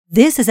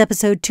This is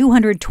episode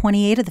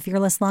 228 of the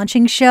Fearless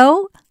Launching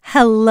Show.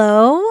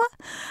 Hello.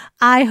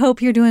 I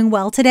hope you're doing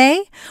well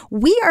today.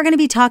 We are going to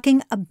be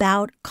talking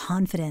about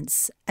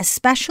confidence,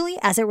 especially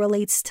as it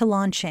relates to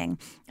launching.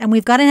 And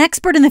we've got an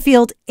expert in the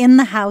field in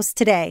the house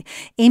today.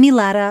 Amy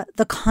Latta,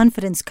 the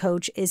confidence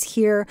coach, is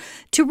here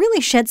to really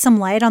shed some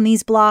light on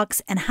these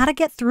blocks and how to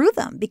get through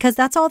them, because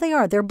that's all they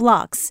are. They're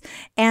blocks.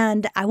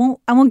 And I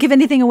won't give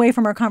anything away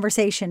from our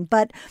conversation,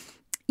 but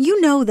you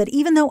know that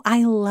even though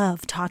I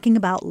love talking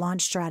about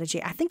launch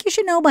strategy, I think you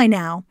should know by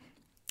now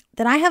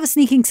that I have a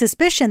sneaking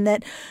suspicion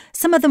that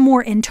some of the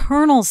more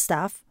internal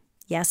stuff,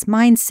 yes,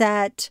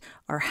 mindset,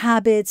 our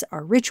habits,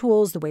 our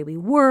rituals, the way we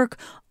work,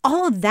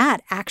 all of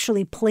that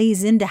actually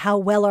plays into how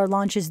well our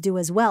launches do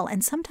as well,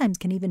 and sometimes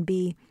can even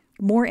be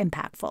more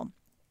impactful.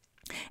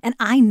 And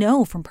I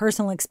know from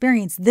personal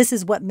experience, this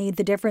is what made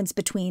the difference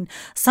between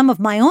some of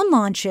my own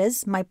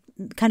launches, my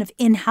kind of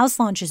in-house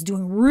launches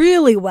doing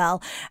really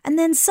well, and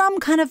then some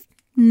kind of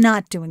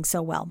not doing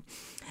so well.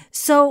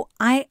 So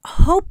I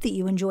hope that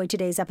you enjoyed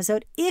today's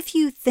episode. If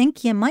you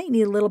think you might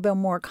need a little bit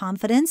more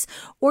confidence,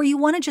 or you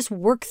want to just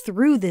work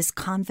through this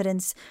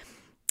confidence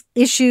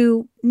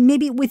issue,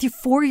 maybe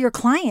for your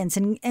clients,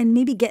 and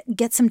maybe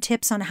get some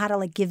tips on how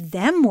to give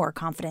them more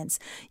confidence,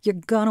 you're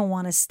going to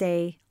want to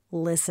stay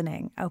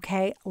listening.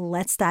 Okay,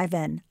 let's dive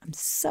in. I'm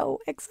so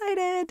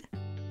excited.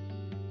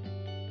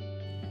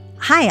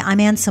 Hi, I'm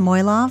Ann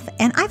Samoilov,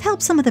 and I've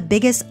helped some of the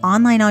biggest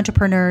online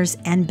entrepreneurs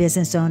and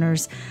business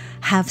owners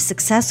have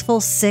successful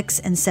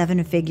 6- and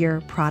 7-figure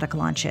product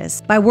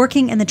launches by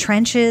working in the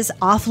trenches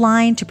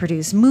offline to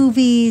produce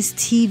movies,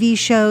 TV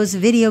shows,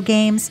 video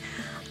games.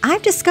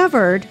 I've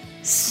discovered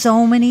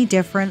so many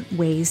different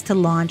ways to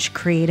launch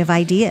creative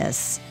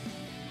ideas.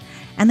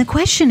 And the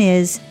question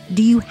is,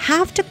 do you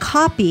have to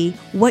copy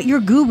what your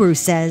guru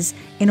says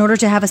in order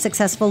to have a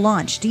successful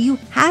launch? Do you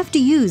have to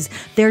use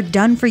their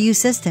done-for-you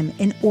system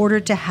in order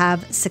to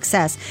have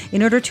success,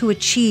 in order to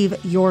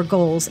achieve your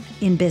goals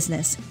in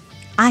business?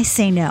 I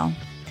say no.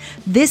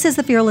 This is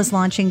the Fearless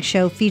Launching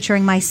Show,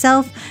 featuring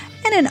myself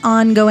and an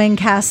ongoing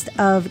cast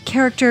of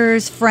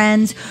characters,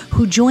 friends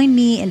who join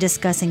me in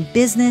discussing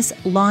business,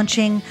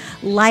 launching,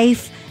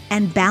 life,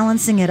 and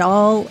balancing it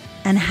all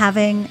and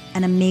having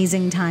an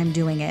amazing time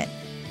doing it.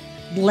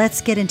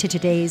 Let's get into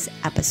today's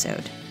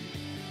episode.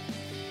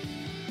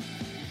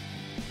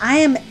 I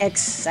am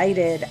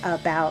excited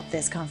about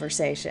this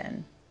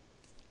conversation.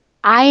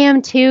 I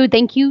am too.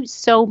 Thank you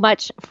so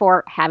much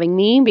for having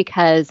me,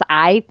 because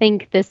I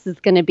think this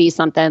is going to be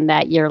something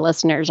that your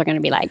listeners are going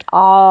to be like,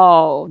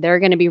 oh, they're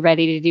going to be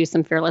ready to do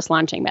some fearless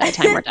launching by the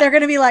time we're done. They're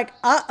going to be like,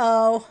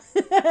 uh-oh.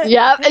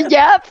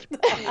 Yep.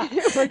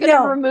 We're going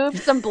to remove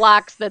some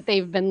blocks that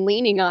they've been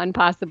leaning on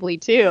possibly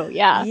too.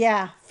 Yeah.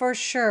 Yeah, for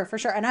sure.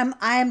 And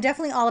I'm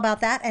definitely all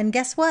about that. And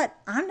guess what?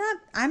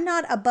 I'm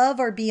not above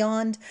or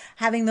beyond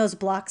having those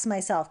blocks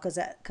myself,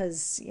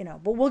 because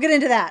but we'll get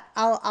into that.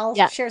 I'll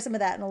share some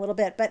of that in a little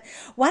bit. But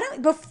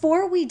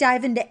before we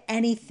dive into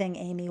anything,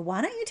 Amy,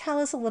 why don't you tell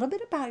us a little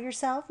bit about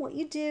yourself, what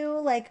you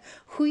do,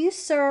 who you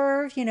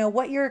serve,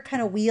 what your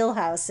kind of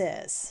wheelhouse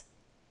is?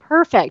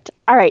 Perfect.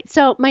 All right.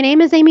 So my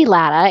name is Amy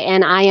Latta,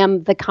 and I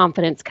am the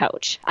confidence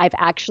coach. I've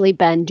actually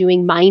been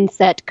doing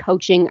mindset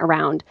coaching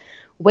around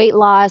weight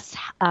loss.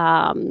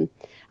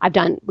 I've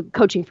done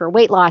coaching for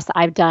weight loss.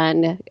 I've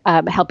done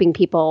helping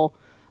people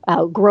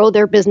grow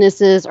their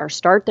businesses or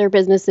start their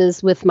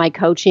businesses with my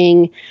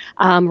coaching.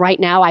 Right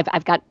now,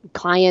 I've got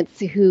clients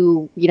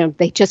who,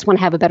 they just want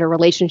to have a better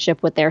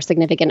relationship with their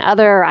significant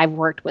other. I've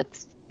worked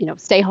with,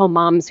 stay-home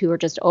moms who are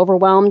just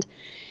overwhelmed.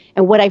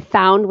 And what I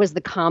found was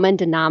the common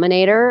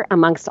denominator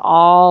amongst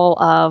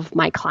all of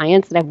my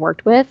clients that I've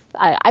worked with.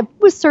 I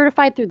was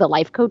certified through the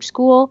Life Coach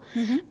School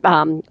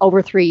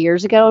over 3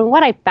 years ago. And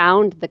what I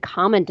found, the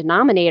common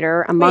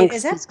denominator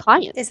amongst these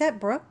clients. Is that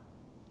Brooke?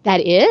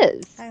 That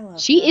is. I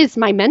love she her. is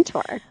my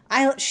mentor.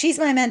 She's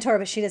my mentor,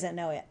 but she doesn't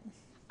know it.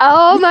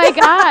 Oh my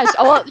gosh.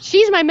 Oh, well,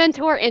 she's my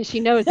mentor and she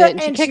knows it. And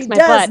she kicks my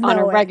butt on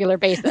a regular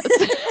basis.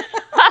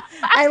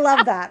 I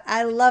love that.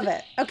 I love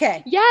it.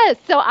 Okay. Yes.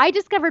 So I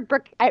discovered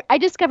Brooke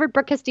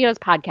Castillo's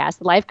podcast,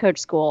 the Life Coach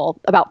School,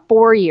 about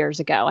 4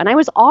 years ago. And I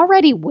was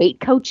already weight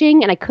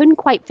coaching and I couldn't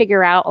quite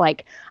figure out,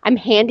 I'm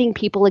handing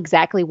people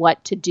exactly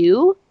what to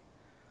do.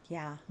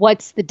 Yeah.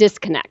 What's the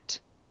disconnect?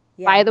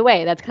 Yeah. By the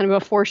way, that's kind of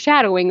a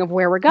foreshadowing of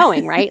where we're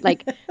going, right?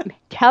 I'm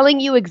telling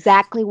you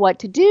exactly what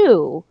to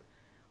do.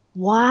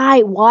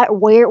 Why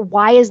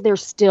is there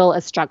still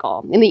a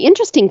struggle? And the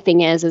interesting thing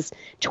is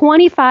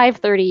 25,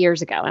 30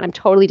 years ago, and I'm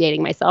totally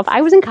dating myself,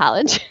 I was in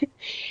college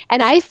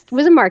and I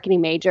was a marketing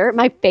major.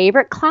 My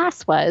favorite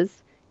class was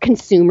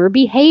consumer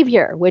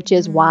behavior, which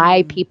is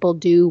why people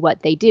do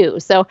what they do.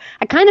 So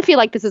I kind of feel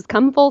like this has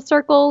come full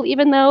circle,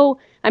 even though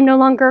I'm no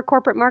longer a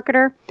corporate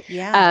marketer.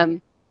 Yeah.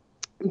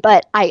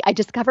 But I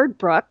discovered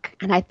Brooke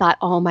and I thought,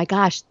 oh my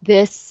gosh,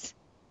 this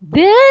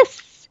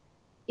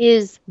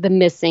is the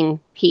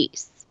missing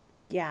piece.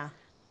 Yeah.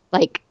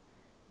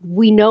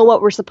 we know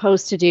what we're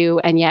supposed to do,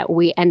 and yet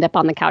we end up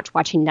on the couch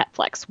watching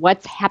Netflix.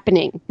 What's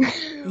happening?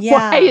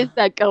 Yeah. Why is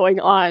that going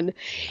on?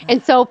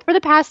 And so for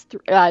the past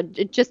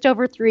just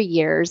over 3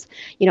 years,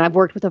 I've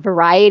worked with a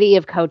variety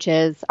of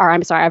coaches, or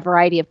I'm sorry, a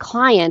variety of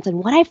clients.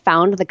 And what I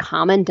found the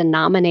common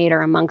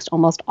denominator amongst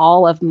almost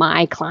all of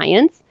my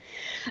clients,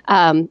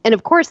 and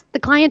of course, the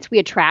clients we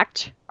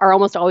attract are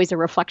almost always a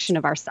reflection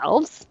of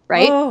ourselves,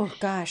 right? Oh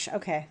gosh.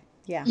 Okay.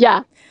 Yeah.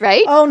 Yeah,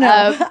 right? Oh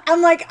no.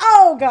 I'm like,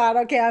 oh God.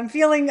 Okay. I'm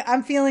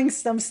feeling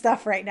some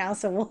stuff right now.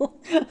 So we'll,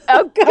 Oh,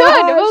 oh good.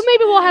 Well, gosh.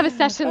 maybe we'll have a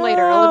session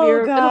later. Oh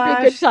It'll be a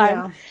good gosh.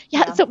 time.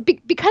 Yeah. Yeah. So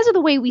because of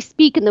the way we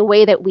speak and the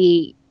way that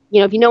we,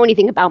 if you know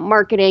anything about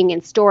marketing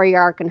and story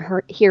arc and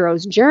her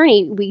hero's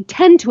journey, we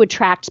tend to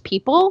attract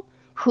people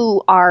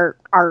who are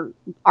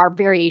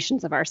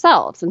variations of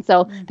ourselves. And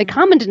so the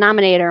common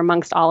denominator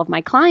amongst all of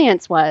my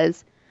clients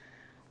was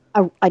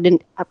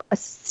a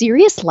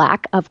serious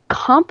lack of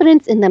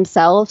confidence in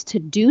themselves to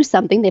do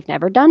something they've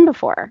never done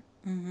before,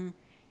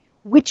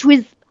 which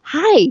was,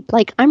 hi,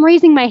 like I'm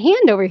raising my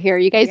hand over here.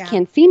 You guys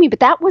can't see me,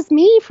 but that was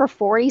me for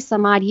 40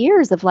 some odd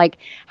years of like,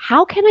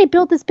 how can I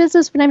build this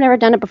business when I've never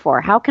done it before?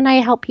 How can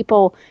I help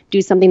people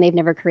do something they've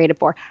never created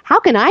before?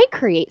 How can I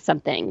create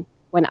something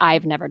when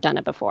I've never done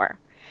it before?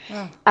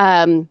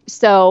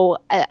 So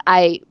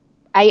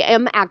I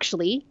am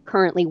actually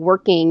currently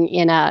working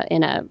in a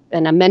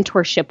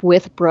mentorship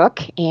with Brooke,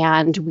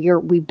 and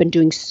we've been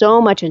doing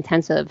so much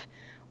intensive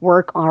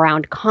work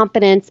around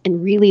confidence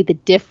and really the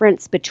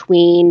difference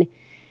between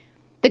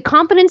the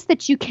confidence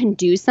that you can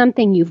do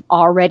something you've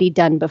already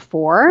done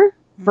before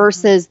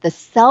versus the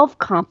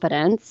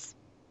self-confidence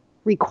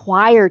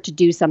required to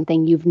do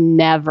something you've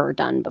never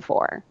done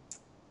before.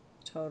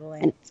 Totally.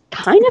 And it's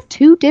kind of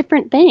two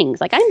different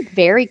things. Like I'm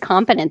very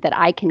confident that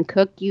I can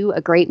cook you a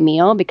great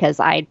meal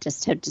because I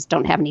just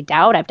don't have any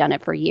doubt. I've done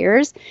it for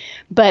years.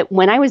 But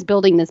when I was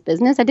building this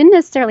business, I didn't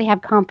necessarily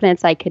have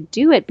confidence I could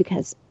do it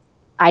because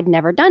I'd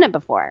never done it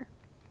before.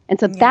 And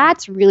so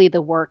that's really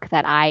the work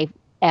that I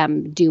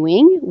am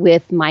doing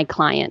with my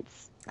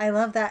clients. I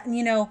love that.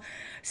 And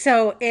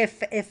so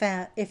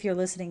if you're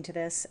listening to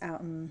this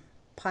out in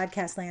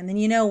podcast land, then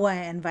you know why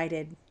I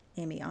invited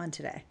Amy on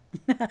today.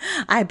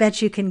 I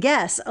bet you can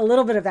guess a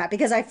little bit of that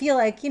because I feel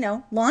like,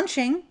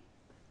 launching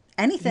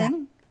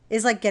anything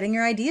is like getting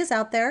your ideas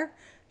out there,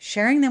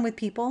 sharing them with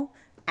people,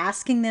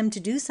 asking them to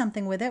do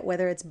something with it,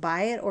 whether it's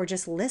buy it or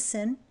just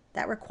listen.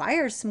 That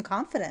requires some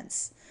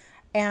confidence.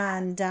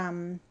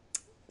 And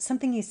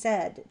something you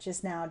said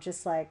just now,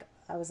 just like,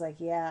 I was like,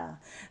 yeah.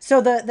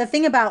 So the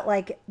thing about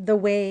like the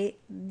way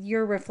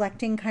you're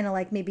reflecting kind of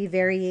like maybe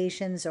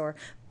variations or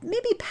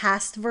maybe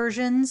past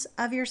versions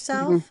of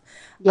yourself.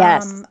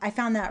 Yes. I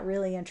found that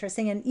really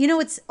interesting. And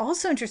what's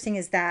also interesting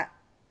is that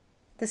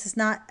this is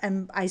not,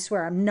 and I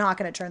swear I'm not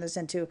going to turn this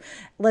into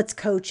let's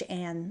coach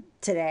Anne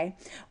today.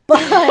 But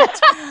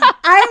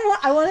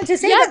I wanted to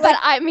say that. But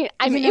I mean,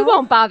 it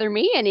won't bother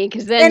me any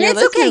because then and your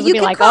it's listeners okay. will You be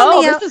can like,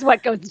 call me this out. is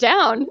what goes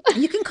down.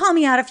 You can call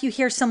me out if you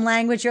hear some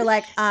language. You're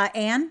like,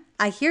 Anne,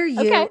 I hear you,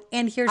 Okay.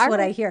 and here's All what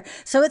right. I hear.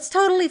 So it's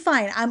totally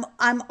fine.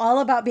 I'm all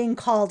about being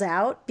called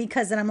out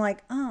because then I'm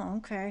like, oh,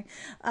 okay.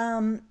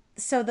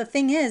 So the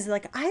thing is,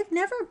 like, I'm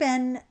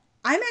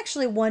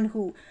actually one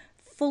who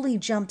fully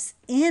jumps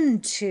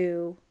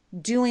into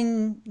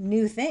doing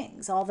new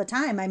things all the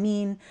time. I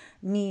mean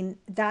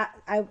that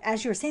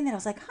as you were saying that, I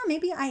was like,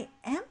 maybe I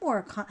am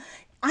more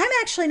I'm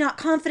actually not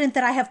confident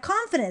that I have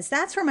confidence.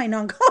 That's where my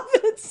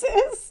non-confidence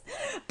is.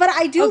 But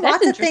I do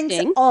lots of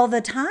things all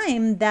the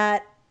time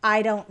that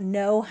I don't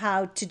know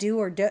how to do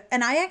or do.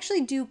 And I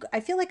actually do. I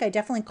feel like I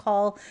definitely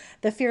call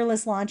the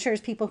fearless launchers,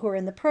 people who are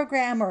in the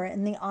program or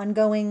in the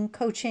ongoing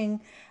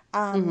coaching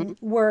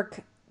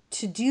work,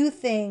 to do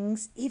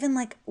things, even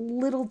like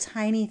little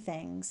tiny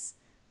things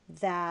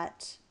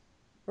that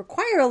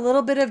require a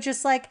little bit of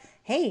just like,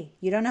 hey,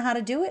 you don't know how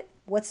to do it?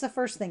 What's the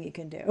first thing you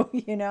can do?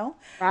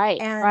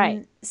 Right. And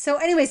right. so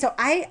anyway, so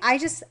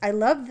I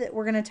love that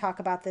we're going to talk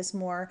about this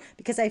more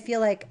because I feel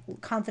like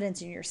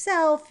confidence in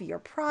yourself, your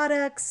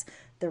products,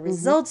 the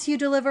results you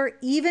deliver,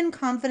 even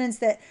confidence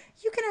that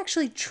you can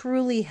actually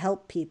truly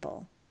help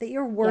people, that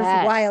you're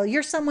worthwhile.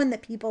 You're someone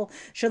that people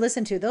should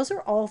listen to. Those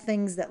are all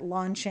things that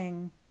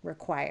launching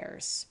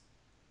requires.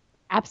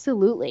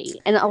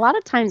 Absolutely. And a lot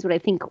of times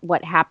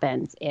what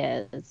happens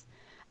is,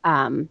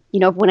 when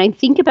I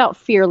think about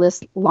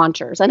fearless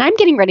launchers, and I'm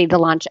getting ready to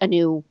launch a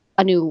new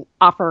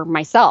offer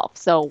myself.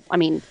 So, I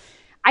mean,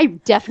 I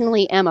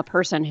definitely am a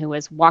person who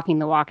is walking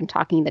the walk and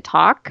talking the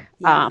talk.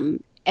 Yeah.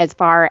 As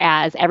far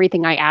as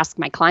everything I ask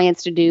my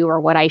clients to do or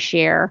what I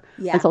share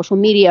Yeah. on social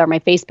media or my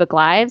Facebook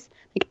lives,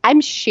 like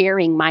I'm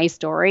sharing my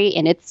story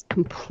and it's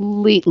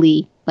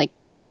completely like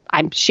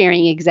I'm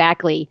sharing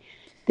exactly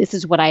this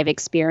is what I've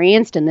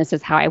experienced and this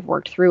is how I've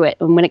worked through it.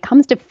 And when it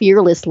comes to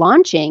fearless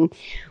launching,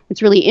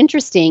 what's really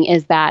interesting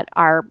is that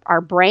our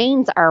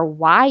brains are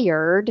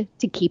wired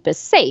to keep us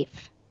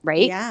safe,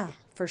 right? Yeah,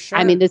 for sure.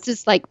 I mean, this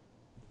is like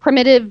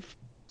primitive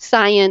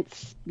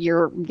science,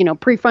 your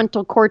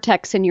prefrontal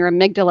cortex and your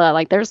amygdala,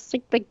 like there's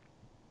like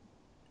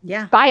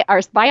Yeah.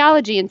 Our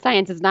biology and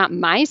science is not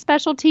my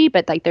specialty,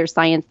 but like there's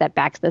science that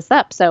backs this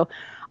up. So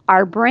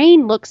our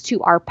brain looks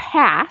to our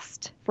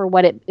past for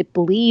what it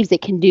believes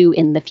it can do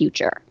in the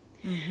future.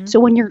 Mm-hmm. So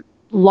when you're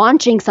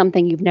launching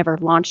something you've never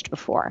launched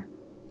before,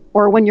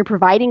 or when you're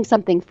providing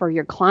something for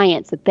your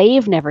clients that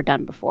they've never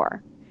done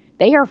before,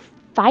 they are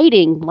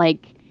fighting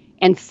like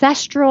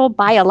ancestral,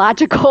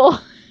 biological,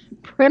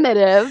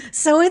 primitive.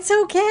 So it's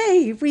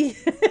okay.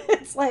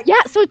 It's like,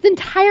 Yeah, so it's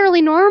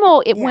entirely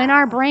normal when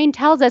our yeah, brain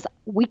tells us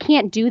we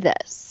can't do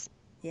this.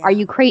 Are yeah,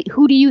 you crazy?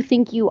 Who do you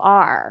think you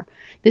are?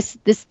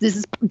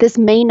 This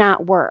may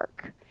not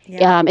work.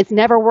 yeah, It's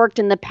never worked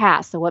in the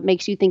past, so what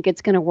makes you think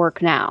it's going to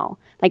work now?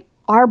 Like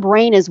our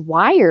brain is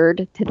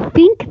wired to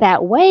think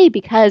that way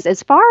because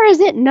as far as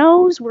it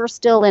knows, we're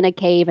still in a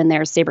cave and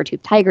there's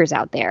saber-toothed tigers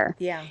out there.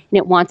 yeah, And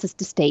it wants us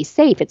to stay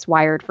safe. It's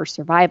wired for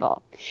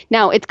survival.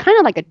 Now, it's kind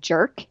of like a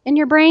jerk in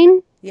your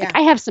brain. yeah, Like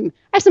I have some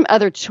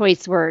other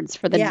choice words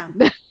for yeah,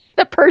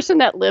 the person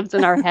that lives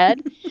in our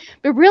head.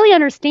 But really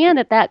understand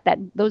that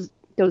those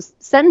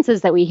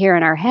sentences that we hear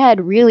in our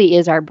head really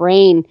is our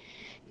brain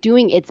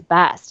doing its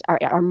best.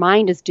 Our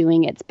mind is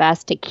doing its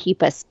best to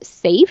keep us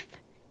safe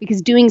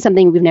because doing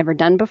something we've never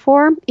done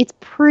before, it's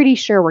pretty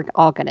sure we're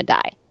all going to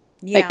die.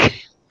 yeah.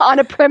 Like on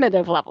a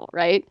primitive level,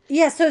 right?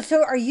 Yeah,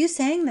 so are you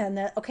saying then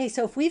that, okay,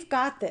 so if we've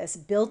got this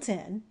built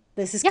in,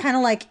 this is Yeah. kind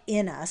of like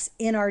in us,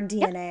 in our Yeah.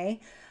 DNA,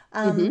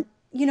 Mm-hmm.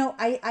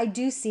 I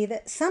do see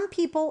that some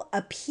people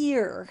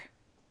appear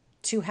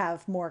to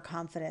have more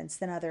confidence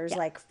than others, Yeah.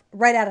 like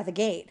right out of the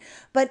gate.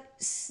 But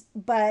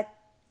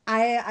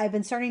I've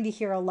been starting to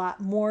hear a lot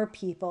more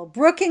people,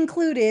 Brooke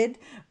included,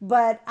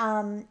 but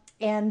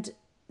and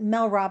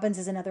Mel Robbins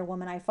is another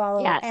woman I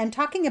follow, Yes. and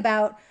talking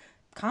about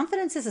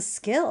confidence is a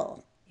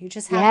skill. You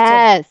just have to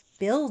Yes.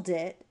 build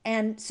it.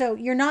 And so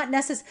you're not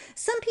necessarily,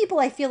 some people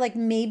I feel like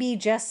maybe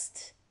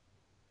just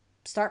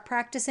start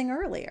practicing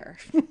earlier.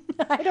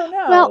 I don't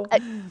Well,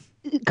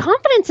 know.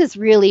 confidence is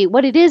really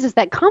what it is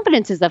that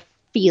confidence is a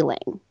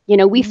feeling.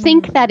 We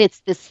think Mm, that it's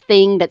this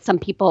thing that some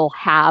people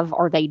have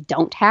or they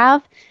don't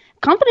have.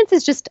 Confidence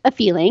is just a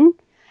feeling.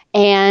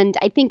 And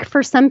I think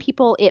for some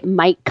people, it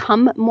might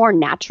come more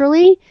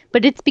naturally,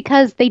 but it's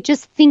because they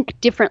just think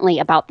differently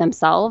about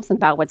themselves and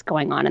about what's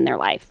going on in their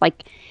life.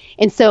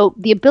 And so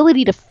the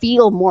ability to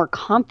feel more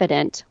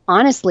confident,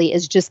 honestly,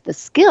 is just the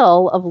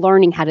skill of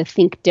learning how to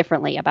think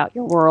differently about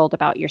your world,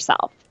 about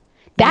yourself.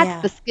 That's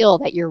yeah. the skill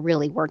that you're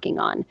really working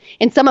on.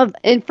 And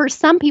for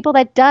some people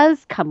that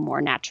does come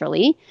more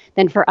naturally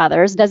than for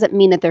others. Doesn't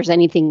mean that there's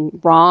anything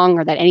wrong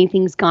or that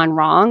anything's gone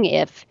wrong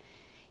if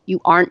you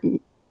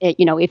aren't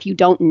if you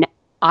don't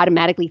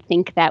automatically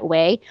think that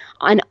way.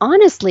 And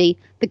honestly,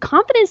 the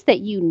confidence that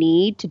you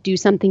need to do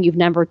something you've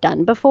never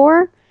done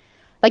before,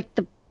 like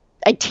the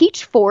I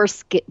teach four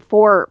skills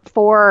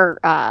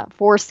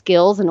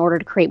in order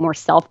to create more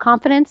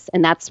self-confidence,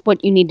 and that's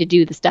what you need to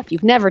do, the stuff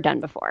you've never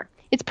done before.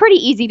 It's pretty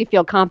easy to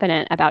feel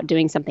confident about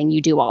doing something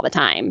you do all the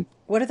time,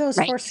 What are those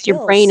right? four 'Cause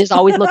your brain skills? is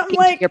always I'm looking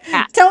to your like,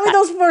 past. tell me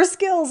those four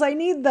skills. I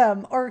need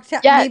them. Or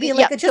Yeah, maybe yeah.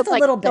 like just a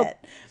little bit.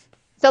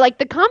 So like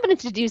the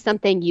confidence to do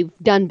something you've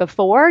done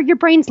before, your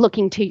brain's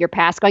looking to your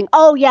past going,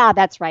 "Oh yeah,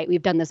 that's right.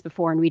 We've done this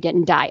before and we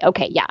didn't die.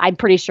 Okay, yeah, I'm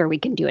pretty sure we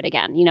can do it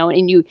again."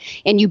 And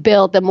you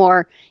build the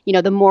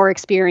more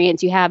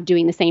experience you have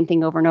doing the same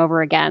thing over and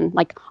over again.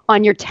 Like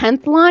on your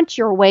 10th launch,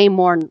 you're way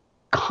more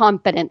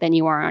confident than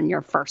you are on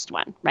your first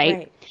one, right?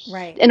 Right,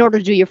 right. In order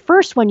to do your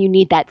first one, you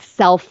need that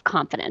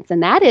self-confidence.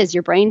 And that is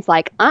your brain's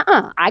like,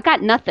 I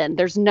got nothing.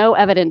 There's no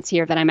evidence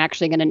here that I'm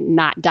actually going to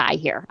not die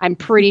here. I'm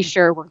pretty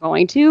sure we're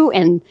going to.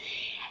 And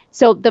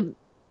so the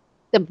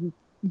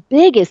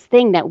biggest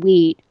thing that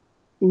we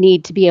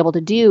need to be able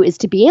to do is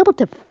to be able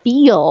to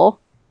feel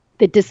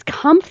the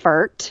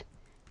discomfort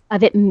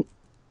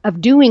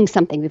of doing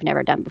something we've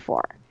never done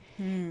before.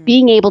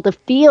 Being able to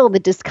feel the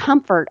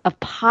discomfort of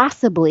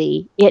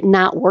possibly it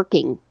not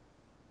working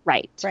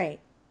right. Right.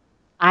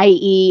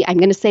 I.e., I'm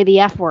going to say the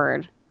F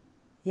word,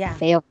 Yeah.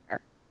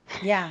 failure.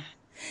 Yeah.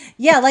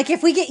 Yeah, like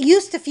if we get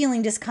used to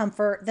feeling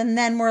discomfort,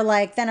 then we're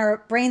like, then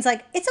our brain's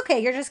like, it's okay.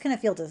 You're just gonna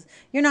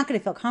you're not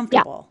gonna feel Yeah.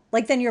 comfortable.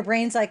 Like then your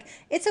brain's like,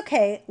 it's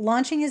okay.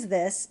 Launching is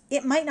this.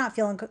 It might not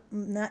feel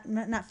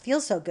not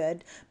feel so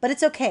good, but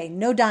it's okay.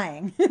 No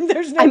dying.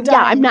 There's no I'm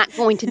dying. not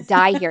going to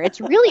die here.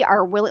 It's really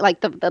our will.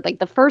 Like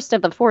the first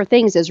of the four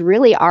things is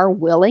really our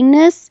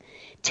willingness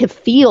to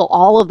feel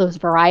all of those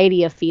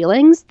variety of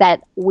feelings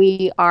that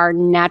we are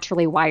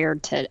naturally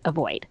wired to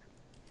avoid.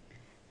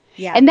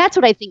 Yeah. And that's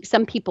what I think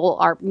some people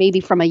are, maybe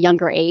from a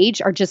younger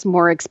age, are just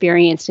more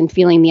experienced in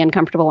feeling the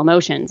uncomfortable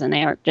emotions. And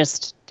they are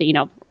just, they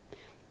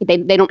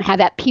don't have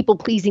that people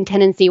pleasing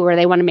tendency where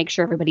they want to make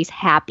sure everybody's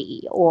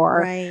happy. Or,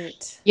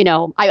 Right.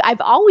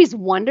 I've always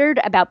wondered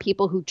about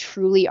people who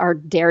truly are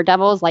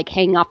daredevils, like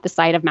hanging off the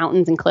side of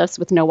mountains and cliffs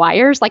with no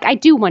wires. Like, I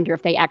do wonder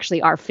if they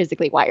actually are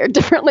physically wired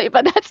differently,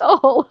 but that's a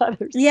whole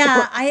other story.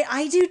 Yeah,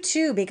 I do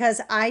too,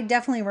 because I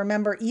definitely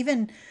remember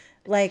even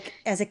like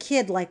as a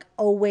kid, like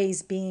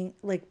always being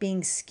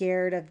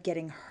scared of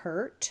getting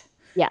hurt.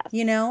 Yes.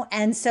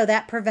 And so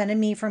that prevented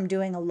me from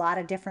doing a lot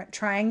of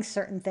trying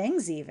certain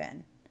things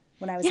even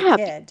when I was a Yeah.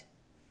 kid.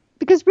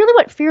 Because really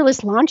what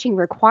fearless launching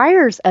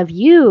requires of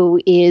you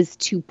is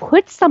to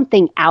put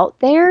something out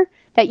there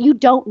that you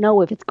don't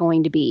know if it's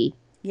going to be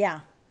Yeah.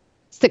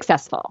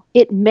 successful.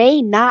 It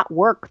may not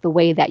work the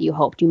way that you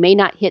hoped. You may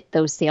not hit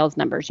those sales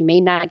numbers. You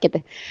may not get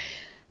the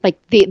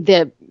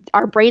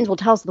our brains will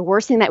tell us the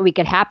worst thing that we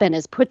could happen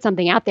is put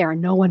something out there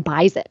and no one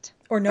buys it.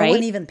 Or no one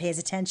Right? even pays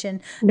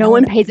attention. No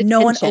one pays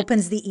No one attention.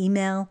 opens the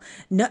email.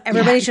 No, Yeah.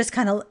 everybody's just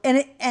kind of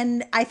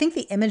and I think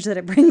the image that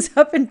it brings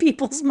up in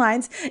people's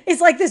minds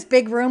is like this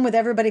big room with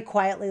everybody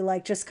quietly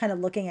like just kind of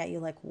looking at you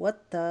like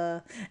what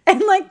the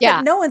and like but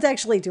Yeah. no one's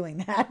actually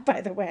doing that,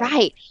 by the way.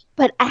 Right.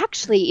 But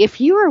actually,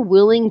 if you are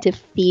willing to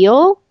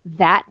feel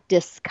that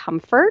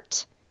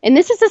discomfort, and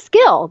this is a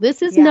skill,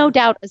 this is no Yeah.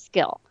 doubt a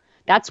skill.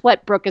 That's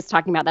what Brooke is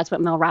talking about. That's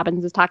what Mel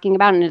Robbins is talking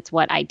about. And it's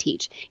what I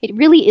teach. It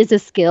really is a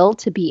skill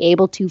to be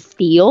able to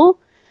feel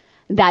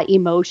that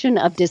emotion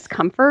of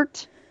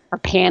discomfort or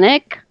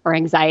panic or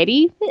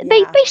anxiety. Yeah.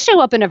 They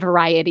show up in a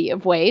variety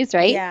of ways,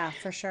 right? Yeah,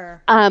 for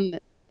sure.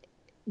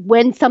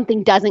 When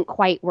something doesn't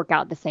quite work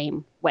out the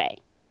same way.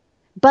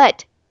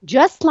 But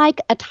just like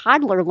a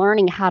toddler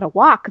learning how to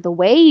walk, the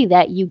way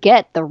that you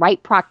get the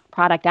right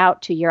product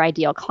out to your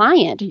ideal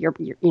client,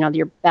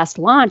 your best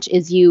launch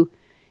is you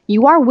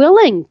are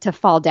willing to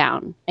fall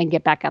down and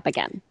get back up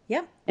again,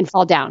 Yep. and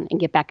fall down and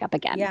get back up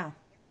again. Yeah.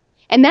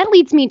 And that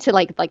leads me to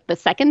like the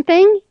second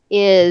thing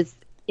is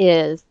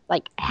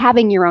like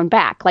having your own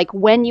back. Like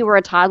when you were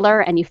a toddler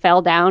and you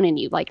fell down and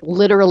you like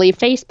literally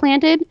face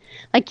planted,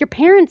 like your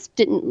parents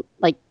didn't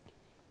like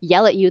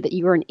yell at you that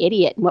you were an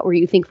idiot and what were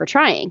you think for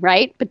trying,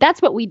 right? But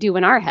that's what we do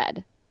in our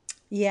head.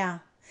 Yeah.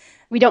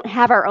 We don't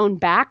have our own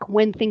back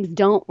when things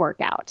don't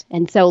work out.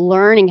 And so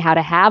learning how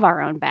to have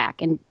our own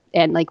back and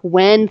like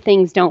when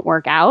things don't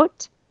work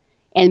out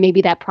and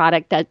maybe that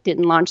product that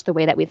didn't launch the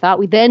way that we thought,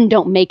 we then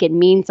don't make it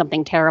mean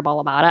something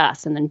terrible about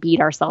us and then beat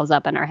ourselves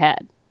up in our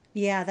head.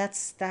 Yeah,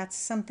 that's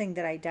something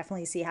that I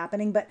definitely see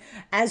happening. But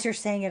as you're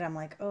saying it, I'm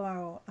like,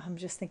 oh, I'm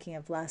just thinking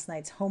of last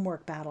night's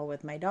homework battle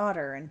with my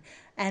daughter,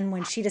 and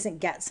when she doesn't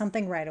get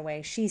something right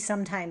away, she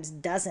sometimes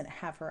doesn't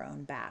have her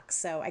own back.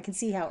 So I can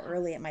see how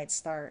early it might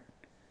start.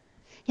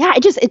 Yeah,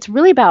 it's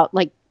really about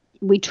like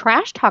we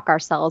trash talk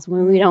ourselves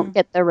when we don't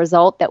get the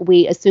result that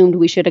we assumed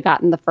we should have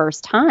gotten the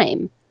first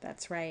time.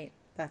 That's right.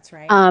 That's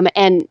right.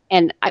 And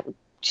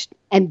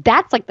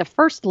that's like the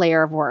first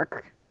layer of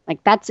work.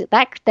 Like that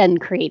then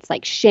creates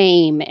like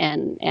shame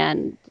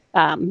and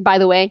by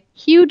the way,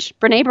 huge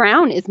Brene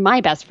Brown is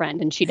my best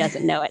friend and she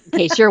doesn't know it in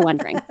case you're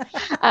wondering.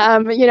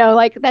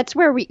 Like that's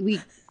where we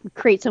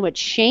create so much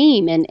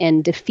shame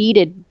and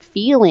defeated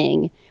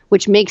feeling,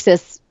 which makes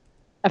us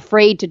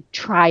afraid to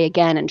try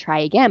again and try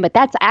again. But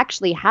that's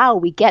actually how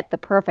we get the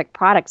perfect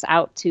products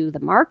out to the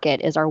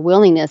market is our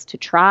willingness to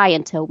try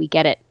until we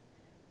get it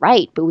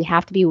right. But we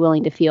have to be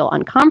willing to feel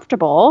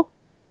uncomfortable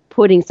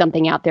putting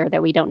something out there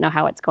that we don't know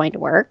how it's going to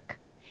work.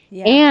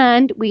 Yeah.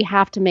 And we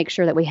have to make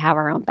sure that we have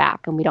our own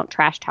back and we don't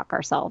trash talk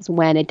ourselves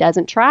when it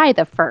doesn't try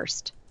the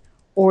first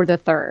or the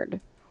third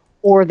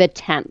or the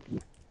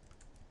 10th.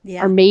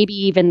 Yeah. Or maybe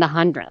even the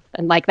 100th.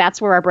 And like, that's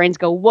where our brains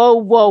go, whoa,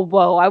 whoa,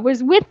 whoa. I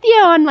was with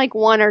you on like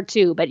one or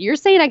two, but you're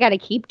saying I got to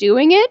keep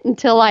doing it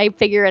until I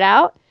figure it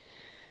out.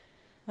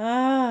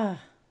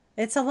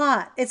 It's a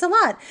lot. It's a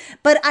lot.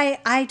 But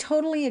I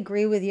totally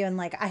agree with you. And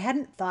like, I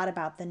hadn't thought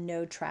about the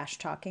no trash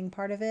talking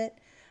part of it.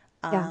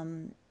 Yeah.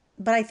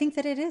 But I think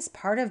that it is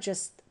part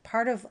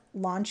of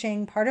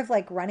launching, part of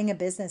like running a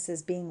business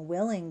is being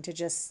willing to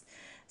just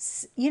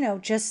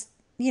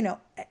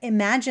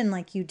imagine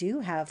like you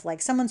do have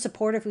like someone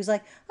supportive who's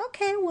like,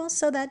 okay, well,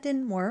 so that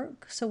didn't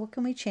work. So what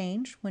can we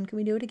change? When can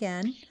we do it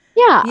again?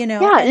 Yeah.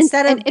 Yeah.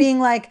 Instead of being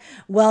like,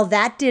 well,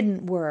 that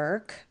didn't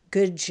work.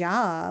 Good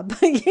job.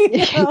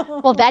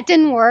 Well, that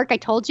didn't work. I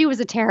told you it was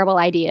a terrible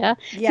idea.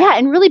 Yeah. Yeah.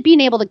 And really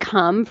being able to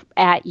come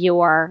at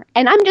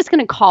and I'm just going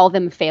to call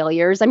them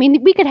failures. I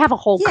mean, we could have a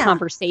whole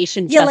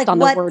conversation just like on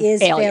the what word is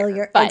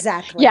failure. But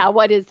exactly. Yeah.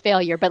 What is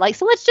failure? But like,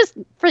 so let's just,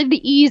 for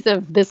the ease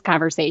of this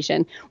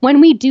conversation,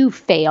 when we do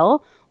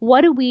fail,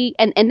 what do we,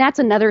 and that's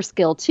another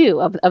skill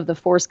too of the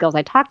 4 skills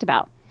I talked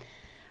about.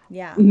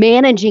 Yeah.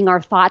 Managing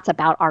our thoughts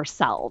about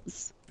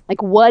ourselves.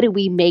 Like, what do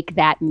we make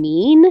that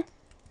mean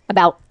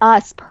about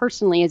us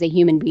personally as a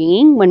human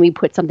being when we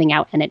put something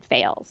out and it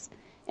fails?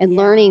 And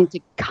learning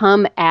to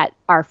come at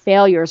our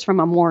failures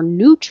from a more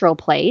neutral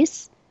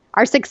place,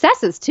 our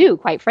successes too,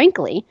 quite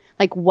frankly,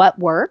 like what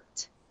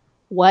worked,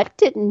 what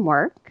didn't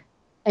work,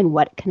 and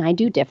what can I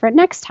do different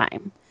next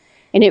time?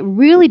 And it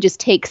really just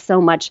takes so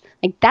much,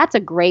 like that's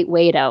a great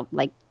way to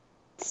like,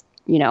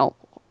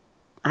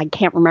 I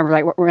can't remember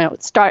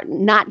like start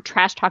not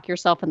trash talk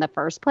yourself in the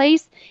first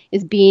place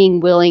is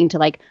being willing to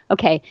like,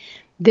 okay,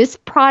 this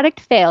product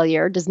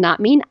failure does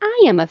not mean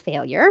I am a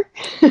failure.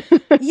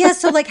 Yeah.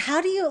 So like,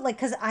 how do you like,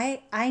 cause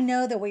I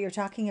know that what you're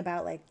talking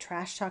about, like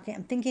trash talking,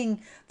 I'm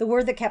thinking the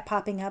word that kept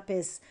popping up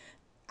is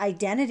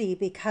identity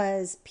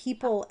because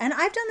people, and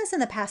I've done this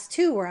in the past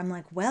too, where I'm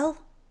like, well,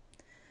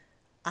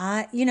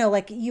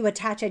 like you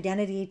attach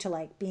identity to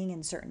like being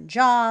in certain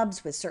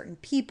jobs with certain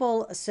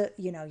people, so,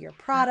 your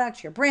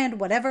product, your brand,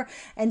 whatever.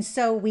 And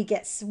so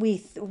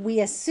we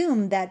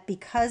assume that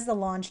because the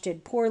launch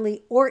did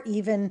poorly, or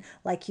even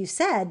like you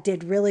said,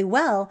 did really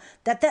well,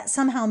 that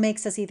somehow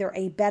makes us either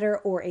a better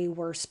or a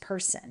worse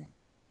person.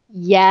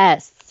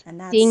 Yes. And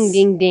Ding, that's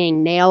ding,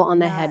 ding. Nail on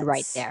the head right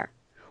nuts. there.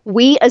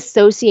 We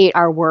associate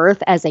our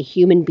worth as a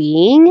human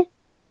being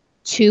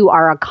to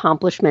our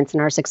accomplishments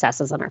and our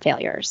successes and our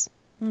failures.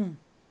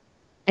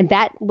 And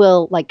that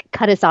will like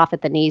cut us off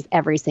at the knees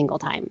every single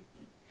time.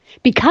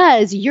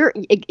 Because you're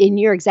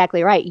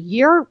exactly right.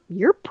 Your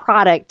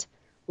product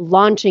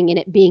launching and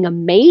it being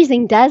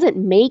amazing doesn't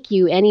make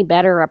you any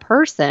better a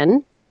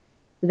person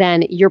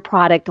than your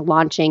product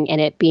launching and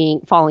it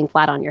being falling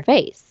flat on your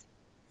face.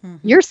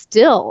 You're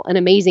still an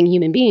amazing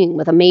human being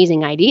with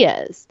amazing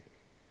ideas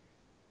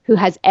who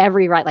has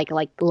every right, like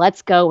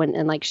let's go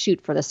and like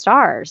shoot for the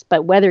stars.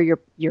 But whether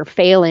you're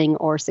failing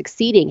or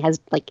succeeding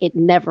has like it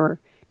never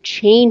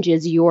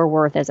changes your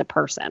worth as a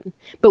person.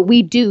 But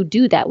we do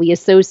that. We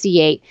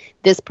associate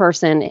this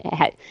person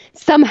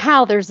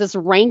somehow there's this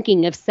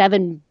ranking of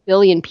 7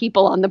 billion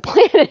people on the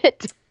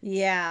planet.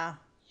 Yeah.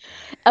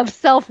 Of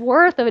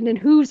self-worth and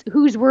who's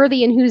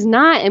worthy and who's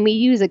not, and we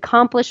use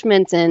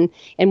accomplishments and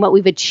what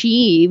we've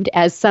achieved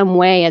as some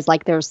way as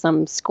like there's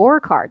some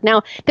scorecard.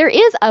 Now there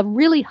is a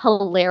really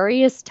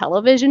hilarious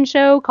television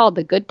show called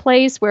The Good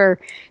Place where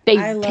they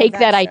take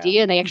that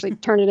idea and they actually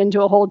turn it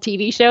into a whole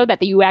TV show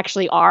that you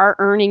actually are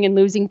earning and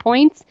losing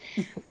points,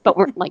 but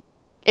we're like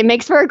it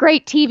makes for a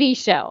great TV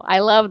show. I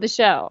love the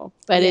show,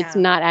 but it's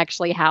not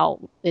actually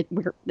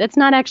that's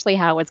not actually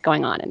how it's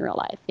going on in real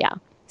life. Yeah.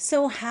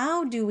 So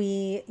how do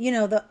we,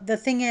 the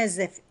thing is,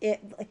 if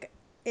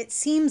it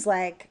seems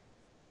like,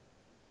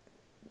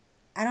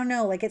 I don't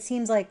know, like it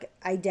seems like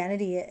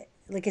identity,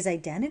 like is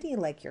identity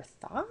like your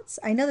thoughts?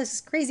 I know this is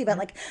crazy, but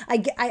like,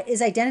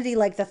 is identity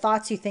like the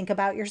thoughts you think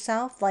about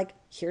yourself? Like,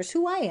 here's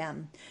who I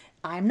am.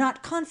 I'm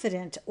not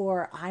confident,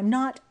 or I'm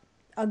not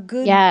a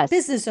good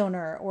business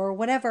owner, or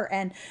whatever.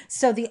 And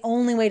so the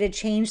only way to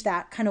change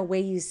that kind of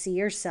way you see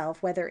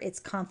yourself, whether it's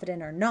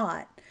confident or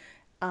not,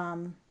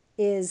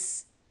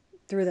 is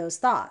through those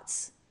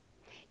thoughts.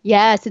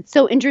 Yes, it's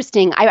so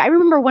interesting. I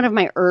remember one of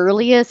my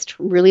earliest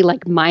really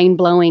like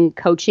mind-blowing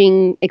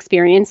coaching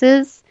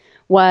experiences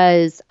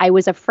was I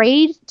was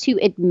afraid to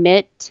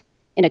admit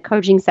in a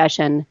coaching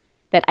session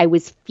that I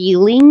was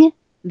feeling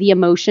the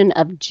emotion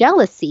of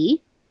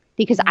jealousy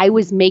because I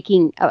was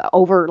making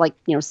over like,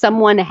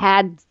 someone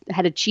had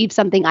achieved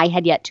something I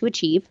had yet to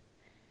achieve,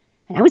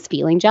 and I was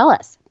feeling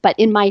jealous. But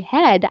in my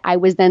head, I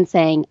was then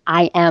saying,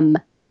 I am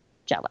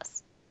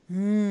jealous.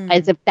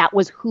 As if that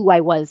was who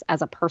I was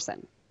as a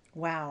person.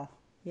 Wow.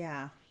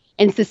 Yeah.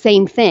 And it's the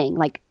same thing.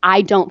 Like,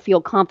 I don't feel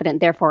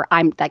confident. Therefore,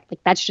 I'm like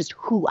that's just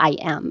who I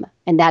am.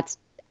 And that's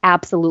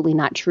absolutely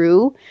not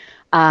true.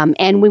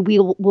 And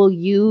we'll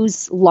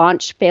use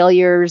launch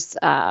failures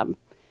and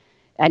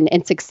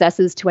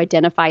successes to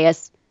identify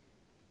us.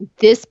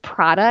 This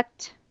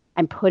product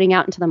I'm putting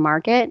out into the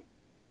market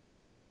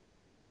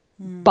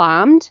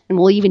bombed, and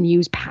we'll even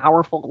use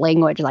powerful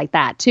language like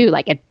that too.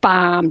 Like it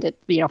bombed, it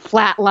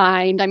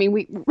flatlined. I mean,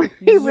 we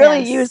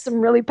really use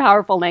some really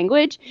powerful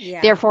language.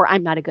 Yeah. Therefore,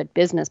 I'm not a good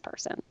business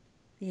person.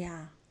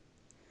 Yeah.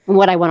 And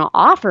what I want to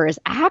offer is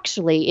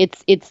actually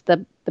it's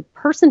the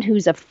person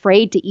who's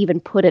afraid to even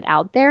put it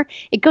out there.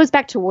 It goes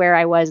back to where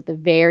I was at the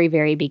very,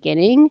 very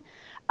beginning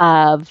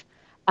of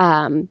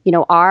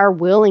our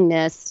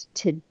willingness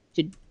to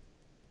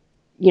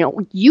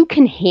you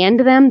can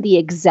hand them the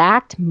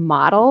exact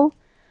model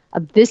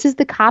of this is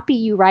the copy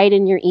you write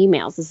in your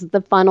emails. This is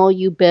the funnel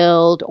you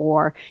build,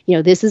 or,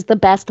 this is the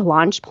best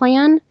launch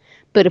plan.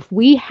 But if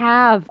we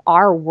have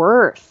our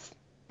worth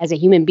as a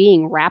human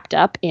being wrapped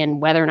up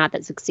in whether or not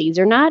that succeeds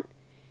or not,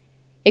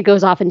 it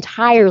goes off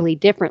entirely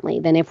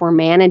differently than if we're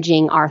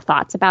managing our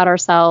thoughts about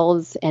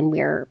ourselves and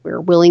we're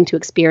willing to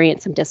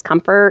experience some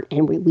discomfort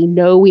and we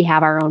know we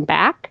have our own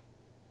back.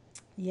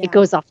 Yeah. It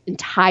goes off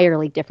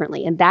entirely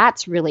differently. And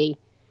that's really...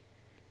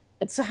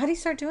 So how do you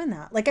start doing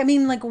that? Like, I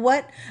mean, like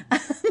what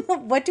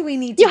do we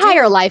need to do? You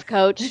hire a life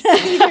coach.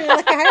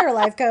 Like hire a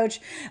life coach.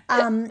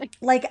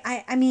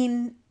 I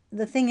mean,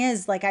 the thing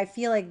is, like, I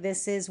feel like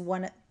this is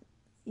one,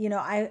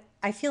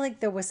 I feel like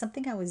there was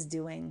something I was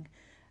doing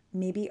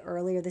maybe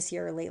earlier this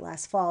year or late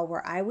last fall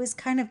where I was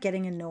kind of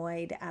getting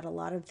annoyed at a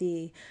lot of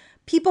the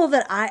people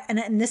that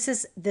and this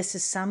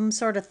is some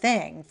sort of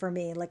thing for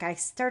me. Like I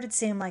started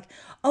saying like,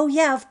 oh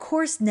yeah, of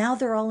course now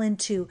they're all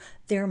into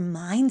their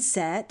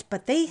mindset,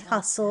 but they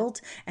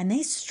hustled and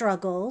they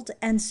struggled.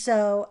 And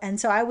so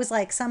I was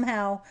like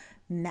somehow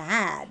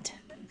mad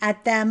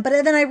at them. But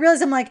then I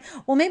realized I'm like,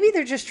 well, maybe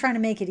they're just trying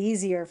to make it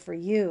easier for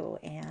you.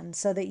 And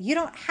so that you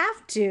don't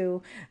have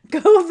to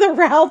go the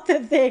route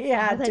that they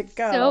had to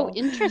go. So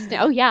interesting.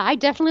 Oh yeah. I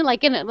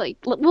definitely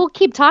we'll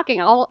keep talking.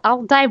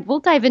 We'll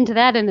dive into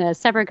that in a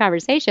separate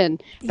conversation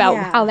about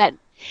how that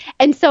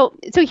And so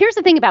here's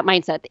the thing about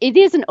mindset. It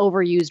is an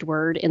overused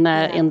word in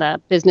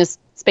the business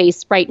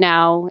space right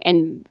now,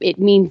 and it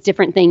means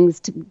different things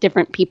to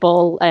different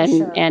people,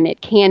 and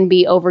it can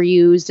be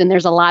overused. And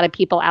there's a lot of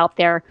people out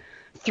there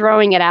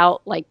throwing it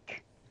out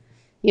like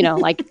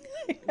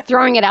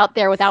throwing it out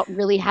there without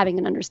really having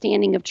an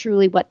understanding of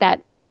truly what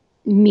that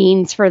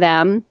means for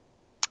them.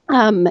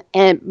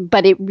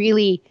 But it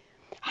really,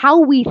 how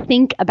we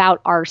think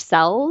about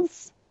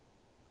ourselves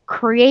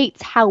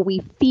creates how we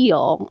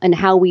feel, and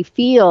how we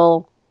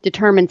feel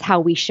determines how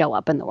we show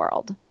up in the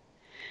world.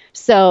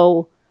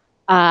 So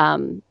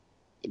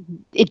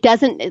it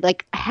doesn't,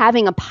 like,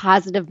 having a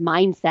positive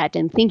mindset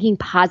and thinking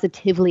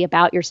positively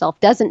about yourself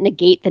doesn't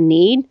negate the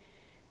need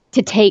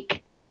to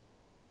take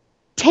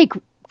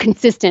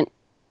consistent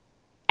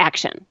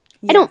action.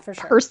 I don't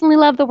personally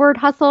love the word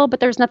hustle, but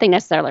there's nothing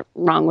necessarily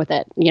wrong with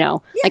it. Yeah,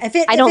 like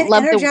I don't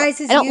love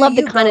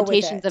the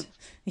connotations of.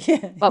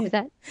 Yeah. What was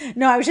that?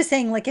 No, I was just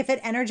saying, like, if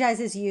it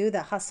energizes you,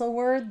 the hustle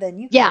word, then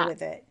you go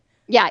with it.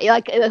 Yeah,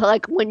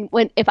 like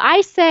when if I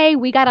say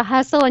we got to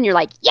hustle and you're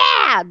like,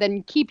 yeah,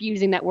 then keep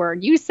using that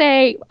word. You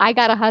say I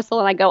got to hustle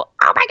and I go,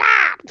 oh my God.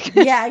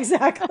 Yeah,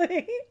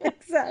 exactly.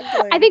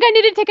 Exactly. I think I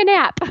need to take a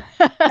nap.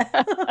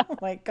 Oh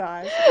my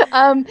gosh.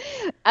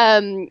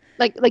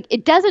 Like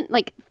it doesn't,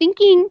 like,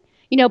 thinking,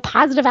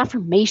 positive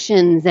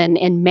affirmations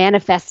and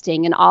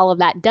manifesting and all of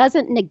that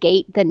doesn't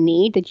negate the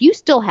need that you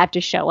still have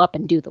to show up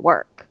and do the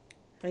work.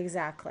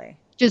 Exactly.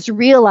 Just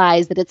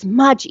realize that it's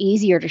much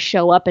easier to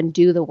show up and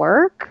do the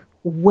work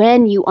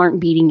when you aren't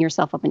beating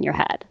yourself up in your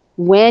head,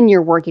 when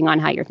you're working on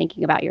how you're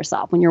thinking about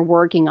yourself, when you're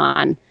working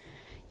on,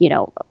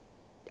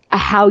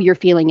 how you're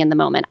feeling in the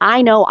moment.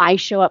 I know I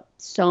show up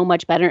so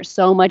much better. It's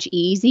so much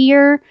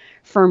easier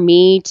for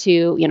me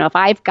to, if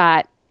I've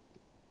got,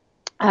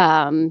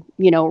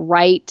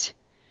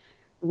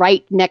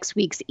 write next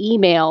week's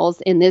emails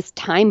in this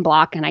time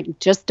block and I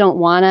just don't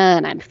want to,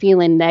 and I'm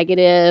feeling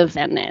negative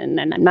and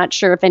I'm not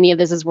sure if any of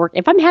this is working.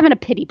 If I'm having a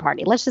pity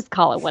party, let's just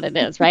call it what it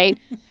is, right?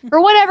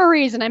 For whatever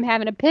reason, I'm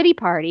having a pity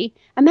party.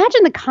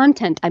 Imagine the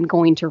content I'm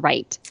going to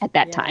write at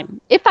that time.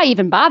 If I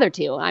even bother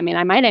to. I mean,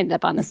 I might end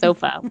up on the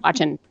sofa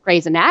watching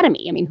Grey's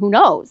Anatomy. I mean, who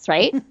knows,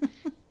 right?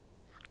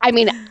 I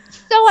mean,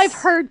 so I've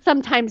heard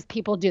sometimes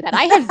people do that.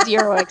 I have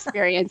zero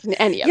experience in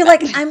any of it. You're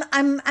like,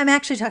 I'm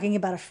actually talking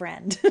about a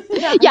friend.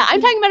 Yeah, I'm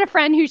talking about a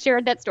friend who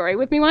shared that story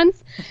with me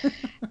once.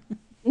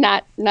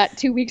 Not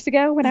 2 weeks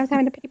ago when I was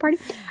having a pity party.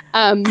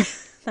 I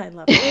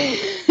love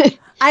it.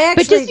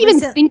 But just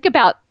even think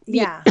about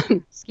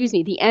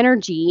the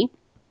energy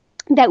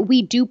that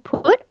we do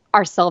put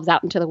ourselves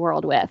out into the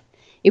world with.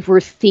 If we're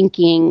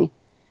thinking,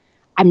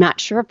 I'm not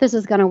sure if this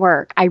is going to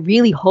work. I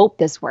really hope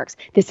this works.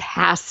 This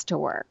has to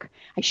work.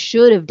 I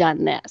should have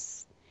done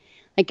this.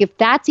 Like, if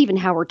that's even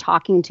how we're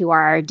talking to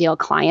our ideal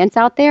clients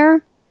out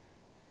there,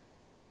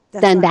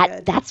 then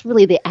that's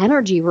really the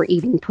energy we're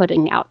even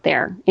putting out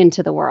there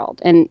into the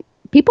world. And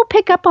people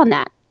pick up on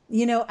that.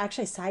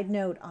 Actually, side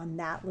note on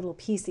that little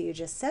piece that you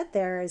just said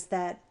there is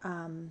that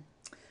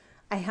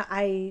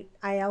I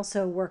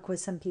also work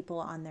with some people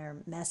on their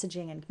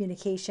messaging and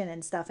communication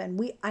and stuff.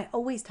 And I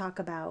always talk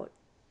about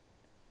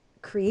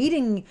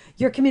creating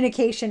your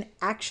communication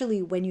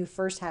actually when you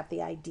first have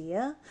the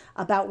idea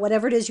about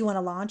whatever it is you want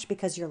to launch,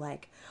 because you're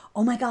like,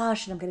 oh my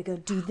gosh, and I'm going to go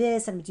do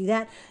this and do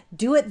that.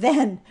 Do it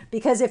then,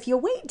 because if you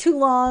wait too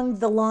long,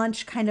 the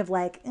launch kind of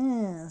like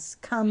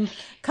come,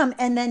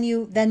 and then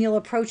you'll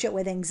approach it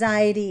with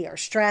anxiety or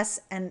stress,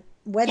 and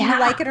whether you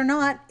like it or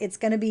not, it's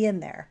going to be in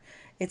there.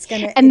 It's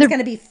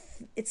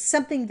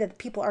something that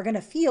people are going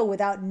to feel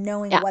without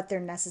knowing what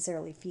they're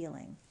necessarily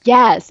feeling.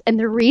 Yes, and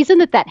the reason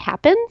that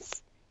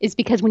happens is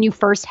because when you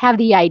first have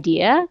the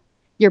idea,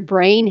 your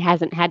brain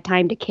hasn't had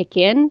time to kick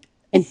in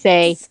and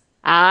say,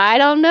 I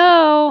don't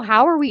know.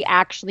 How are we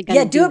actually going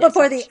to do it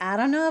before I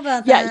don't know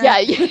about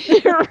that.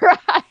 Yeah.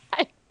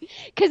 Right.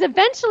 Because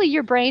eventually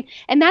your brain,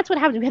 and that's what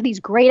happens. We have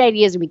these great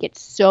ideas and we get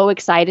so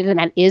excited, and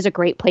that is a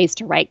great place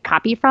to write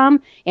copy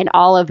from and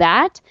all of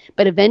that.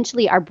 But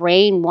eventually our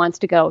brain wants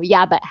to go,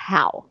 yeah, but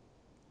how?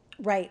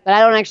 Right. But I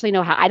don't actually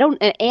know how.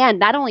 And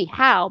not only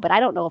how, but I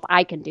don't know if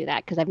I can do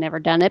that because I've never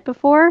done it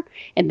before.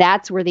 And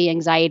that's where the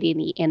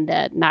anxiety and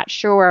the not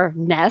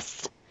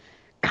sureness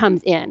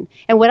comes in.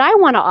 And what I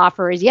want to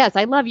offer is, yes,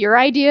 I love your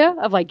idea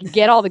of like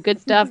get all the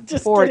good stuff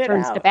before it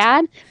turns to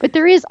bad. But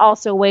there is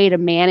also a way to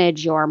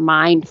manage your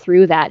mind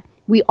through that.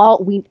 We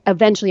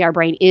eventually our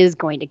brain is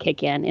going to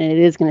kick in and it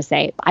is going to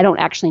say, I don't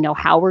actually know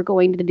how we're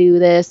going to do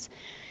this.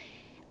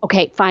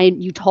 Okay,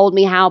 fine, you told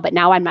me how, but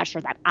now I'm not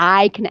sure that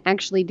I can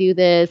actually do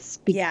this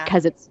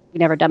because it's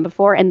never done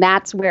before. And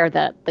that's where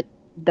the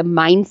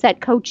mindset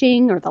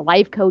coaching or the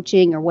life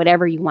coaching or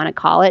whatever you want to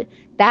call it,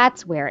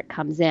 that's where it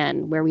comes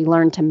in, where we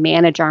learn to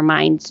manage our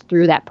minds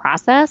through that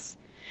process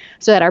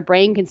so that our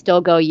brain can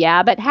still go,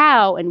 yeah, but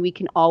how? And we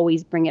can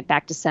always bring it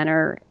back to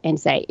center and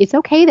say, it's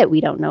okay that we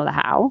don't know the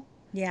how.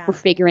 Yeah. We're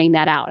figuring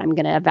that out. I'm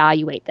going to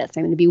evaluate this.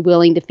 I'm going to be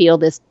willing to feel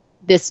this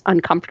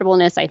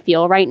uncomfortableness I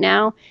feel right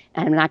now.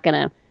 And I'm not going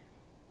to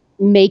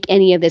make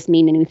any of this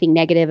mean anything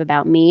negative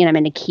about me. And I'm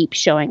going to keep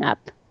showing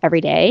up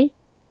every day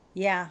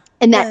Yeah.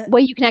 And that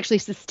way you can actually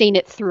sustain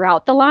it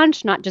throughout the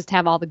launch, not just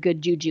have all the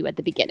good juju at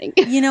the beginning.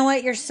 You know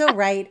what? You're so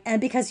right. And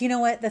because you know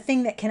what? The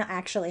thing that can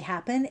actually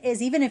happen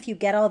is even if you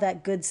get all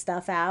that good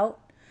stuff out,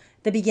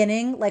 the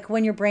beginning, like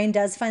when your brain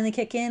does finally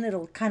kick in,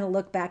 it'll kind of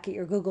look back at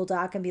your Google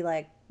Doc and be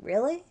like,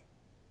 really?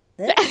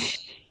 This?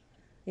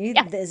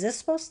 Yeah. Is this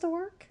supposed to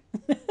work?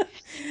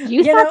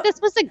 You thought this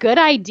was a good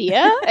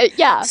idea?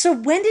 Yeah. So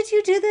when did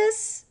you do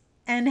this?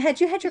 And had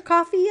you had your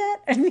coffee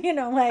yet? And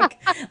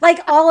like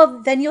all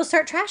of then you'll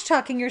start trash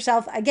talking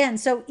yourself again.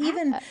 So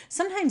even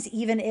sometimes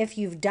even if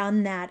you've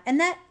done that, and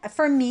that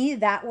for me,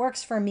 that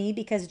works for me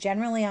because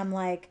generally I'm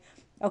like,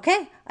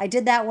 okay, I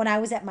did that when I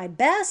was at my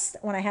best,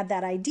 when I had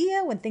that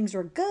idea, when things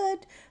were good.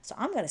 So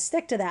I'm going to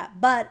stick to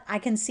that. But I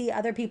can see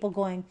other people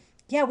going,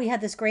 yeah, we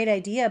had this great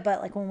idea,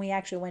 but like when we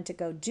actually went to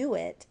go do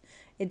it,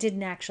 it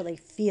didn't actually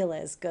feel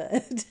as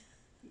good.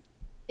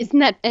 Isn't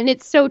that, and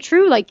it's so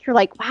true. Like, you're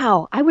like,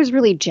 wow, I was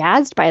really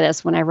jazzed by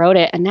this when I wrote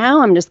it. And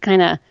now I'm just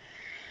kind of,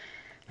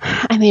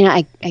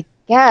 I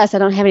guess I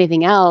don't have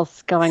anything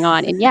else going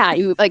on. And yeah,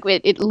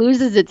 it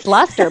loses its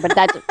luster, but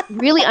that's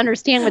really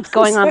understand what's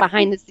going on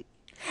behind the scenes.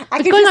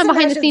 What's going on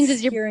behind the scenes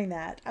is you're hearing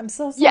that. I'm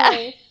so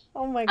sorry. Yeah.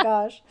 Oh my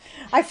gosh.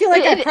 I feel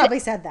like I probably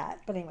said that.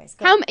 But anyways,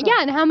 go.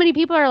 Yeah, and how many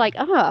people are like,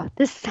 oh,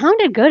 this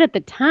sounded good at the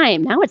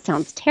time. Now it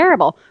sounds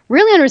terrible.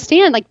 Really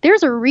understand, like,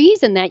 there's a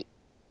reason that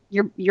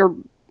your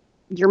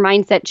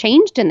mindset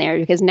changed in there,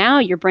 because now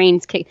your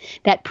brain's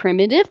that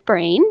primitive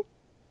brain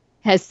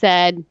has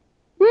said,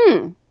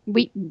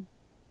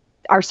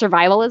 our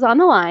survival is on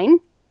the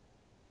line.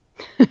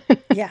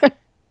 Yeah.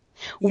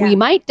 We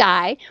might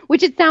die,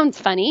 which it sounds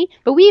funny,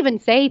 but we even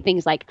say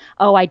things like,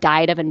 oh, I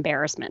died of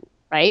embarrassment,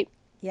 right?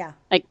 Yeah.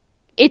 Like,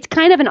 it's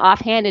kind of an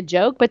offhanded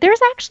joke, but there's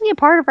actually a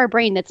part of our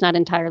brain that's not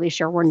entirely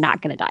sure we're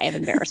not going to die of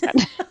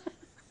embarrassment.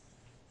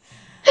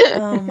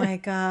 Oh my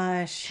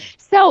gosh.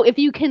 So if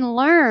you can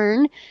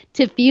learn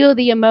to feel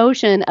the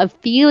emotion of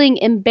feeling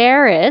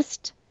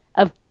embarrassed,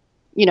 of,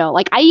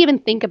 like, I even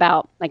think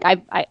about, like,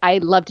 I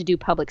love to do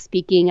public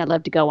speaking. I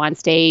love to go on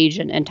stage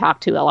and talk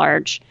to a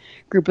large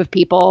group of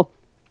people.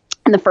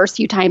 And the first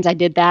few times I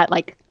did that,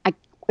 like,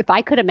 if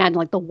I could imagine,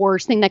 like, the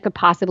worst thing that could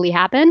possibly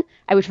happen,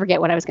 I would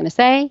forget what I was going to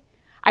say.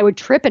 I would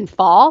trip and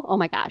fall. Oh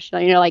my gosh.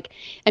 Like,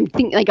 I'm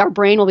thinking, like, our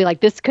brain will be like,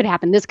 this could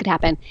happen, this could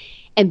happen.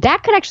 And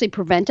that could actually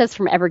prevent us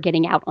from ever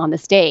getting out on the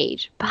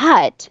stage.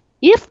 But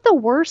if the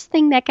worst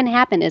thing that can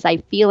happen is I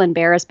feel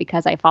embarrassed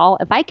because I fall,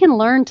 if I can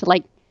learn to,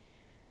 like,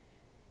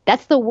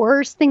 that's the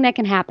worst thing that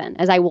can happen,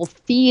 as I will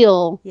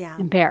feel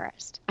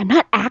embarrassed. I'm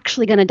not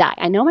actually going to die.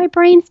 I know my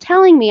brain's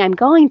telling me I'm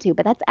going to,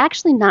 but that's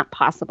actually not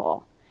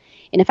possible.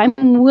 And if I'm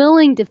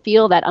willing to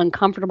feel that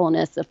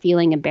uncomfortableness of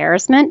feeling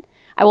embarrassment,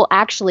 I will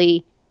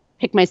actually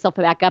pick myself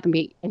back up and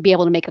be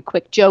able to make a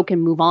quick joke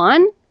and move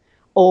on,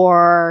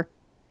 or,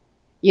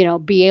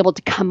 be able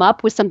to come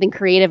up with something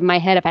creative in my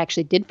head if I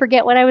actually did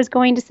forget what I was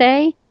going to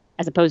say,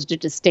 as opposed to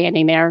just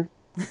standing there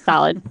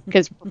solid,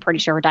 because we're pretty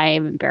sure we're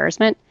dying of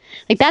embarrassment.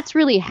 Like, that's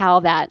really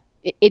how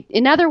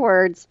in other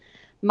words,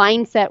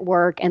 mindset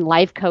work and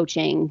life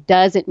coaching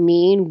doesn't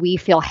mean we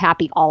feel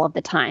happy all of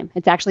the time.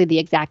 It's actually the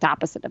exact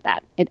opposite of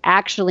that. It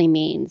actually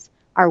means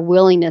our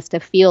willingness to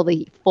feel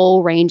the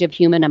full range of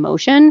human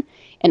emotion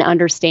and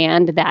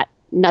understand that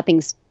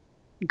nothing's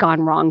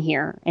gone wrong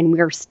here and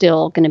we're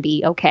still going to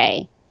be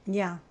okay.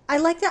 Yeah. I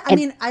like that.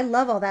 I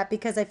love all that,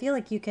 because I feel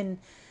like you could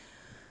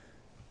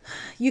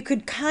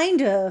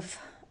kind of,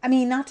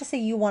 not to say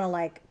you want to,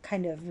 like,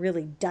 kind of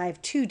really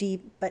dive too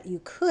deep, but you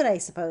could, I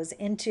suppose,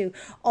 into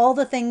all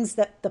the things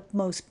that the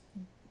most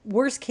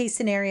worst case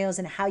scenarios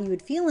and how you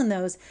would feel in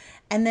those,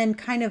 and then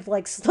kind of,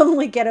 like,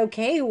 slowly get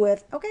okay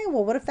with, okay,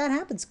 well, what if that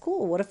happens?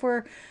 Cool. What if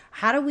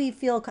how do we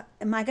feel?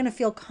 Am I going to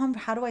feel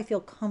how do I feel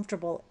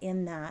comfortable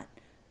in that?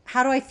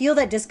 How do I feel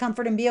that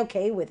discomfort and be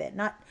okay with it?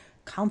 Not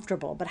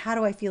comfortable, but how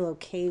do I feel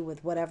okay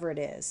with whatever it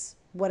is,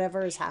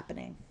 whatever is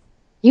happening?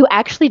 You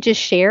actually just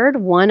shared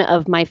one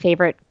of my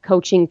favorite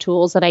coaching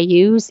tools that I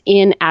use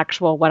in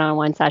actual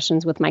one-on-one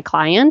sessions with my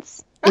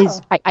clients.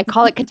 I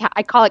call it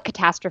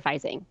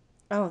catastrophizing.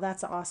 Oh,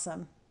 that's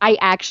awesome. I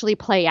actually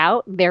play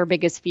out their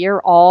biggest fear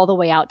all the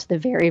way out to the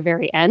very,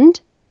 very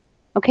end.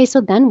 Okay, so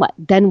then what?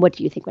 Then what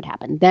do you think would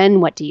happen?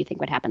 Then what do you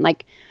think would happen?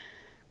 Like,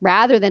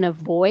 rather than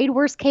avoid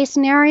worst case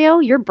scenario,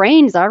 your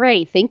brain's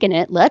already thinking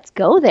it. Let's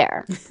go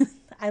there.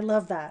 I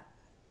love that.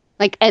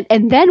 Like,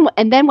 and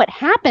then what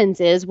happens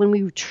is, when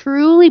we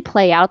truly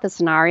play out the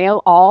scenario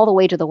all the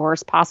way to the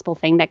worst possible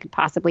thing that could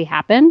possibly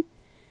happen,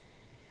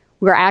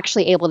 we're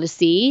actually able to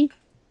see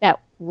that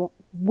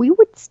we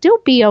would still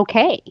be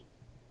okay.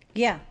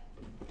 Yeah.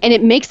 And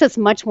it makes us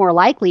much more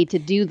likely to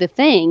do the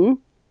thing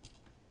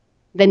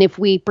than if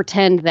we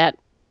pretend that,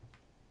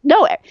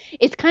 no,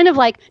 it's kind of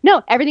like,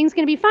 no, everything's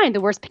going to be fine.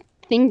 The worst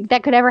thing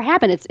that could ever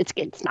happen,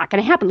 it's not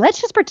going to happen.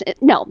 Let's just pretend.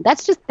 No,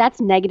 that's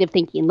negative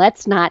thinking.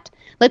 Let's not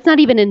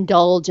even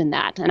indulge in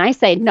that. And I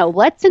say, no,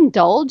 let's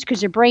indulge,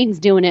 because your brain's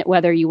doing it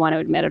whether you want to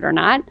admit it or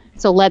not.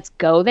 So let's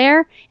go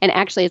there. And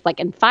actually, it's like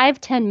in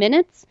 5-10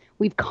 minutes,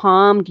 we've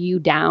calmed you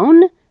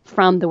down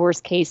from the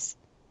worst case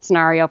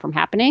scenario from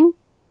happening.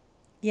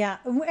 Yeah.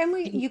 And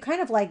you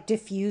kind of like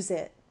diffuse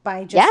it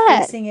by just Yeah.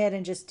 facing it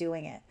and just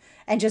doing it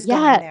and just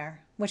going Yeah.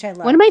 there, which I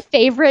One of my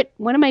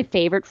love.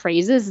 favorite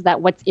phrases is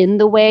that what's in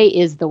the way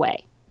is the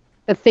way.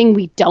 The thing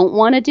we don't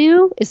want to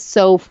do is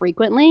so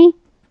frequently,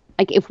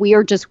 like if we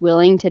are just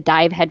willing to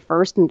dive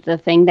headfirst into the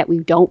thing that we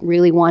don't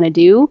really want to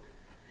do,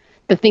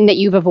 the thing that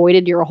you've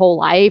avoided your whole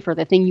life, or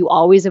the thing you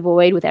always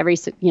avoid with every,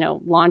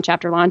 launch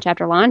after launch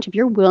after launch, if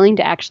you're willing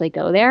to actually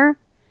go there,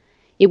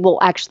 it will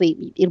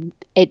actually,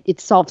 it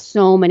solves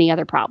so many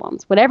other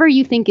problems. Whatever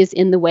you think is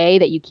in the way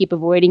that you keep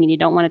avoiding and you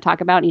don't want to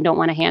talk about and you don't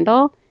want to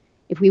handle,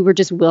 if we were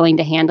just willing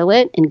to handle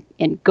it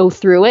and go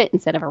through it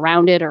instead of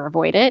around it or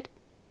avoid it,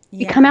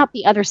 we come Yeah. out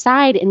the other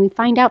side and we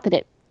find out that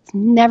it's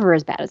never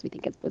as bad as we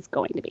think it was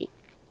going to be.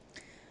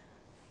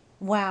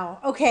 Wow.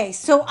 Okay.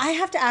 So I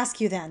have to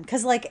ask you then,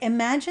 because like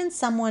imagine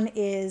someone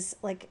is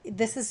like,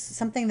 this is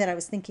something that I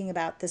was thinking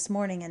about this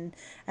morning,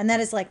 and that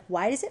is like,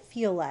 why does it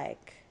feel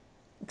like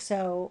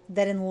so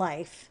that in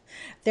life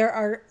there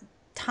are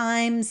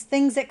times,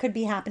 things that could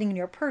be happening in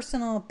your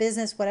personal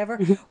business, whatever,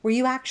 Mhm. where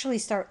you actually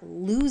start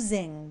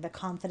losing the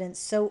confidence?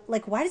 So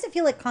like, why does it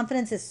feel like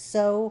confidence is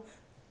so,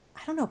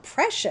 I don't know,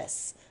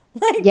 precious?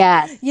 Like,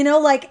 Yes.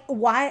 like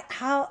why,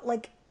 how,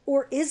 like,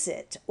 or is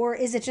it? Or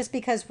is it just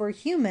because we're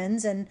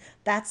humans and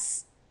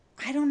that's,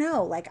 I don't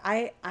know. Like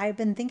I've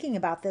been thinking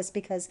about this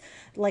because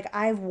like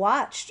I've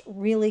watched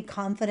really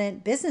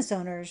confident business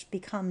owners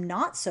become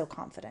not so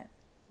confident.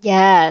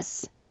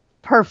 Yes.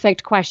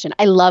 Perfect question.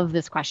 I love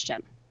this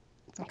question.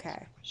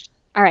 Okay.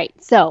 All right.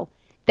 So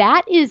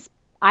that is,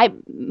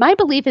 my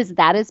belief is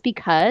that is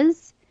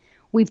because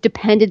we've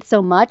depended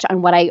so much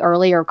on what I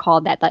earlier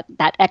called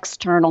that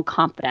external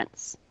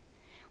confidence.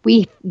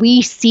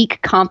 We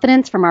seek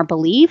confidence from our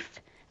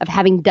belief of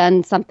having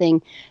done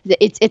something.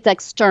 It's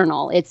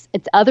external. It's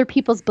other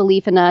people's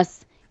belief in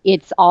us.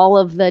 It's all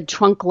of the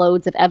trunk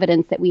loads of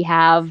evidence that we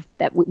have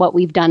what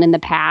we've done in the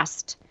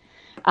past.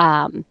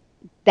 Um,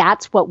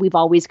 that's what we've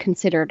always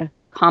considered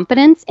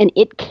confidence, and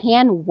it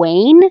can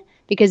wane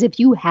because if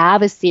you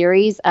have a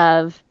series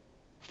of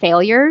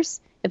failures,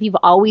 if you've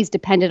always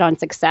depended on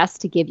success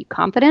to give you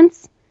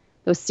confidence,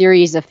 those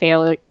series of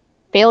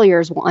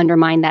failures will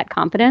undermine that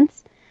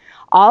confidence.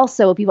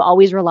 Also, if you've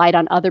always relied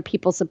on other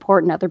people's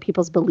support and other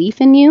people's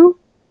belief in you,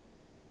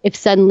 if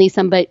suddenly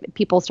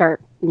people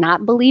start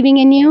not believing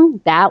in you,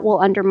 that will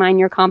undermine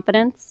your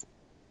confidence.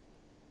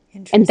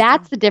 And that's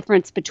Interesting. the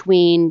difference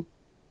between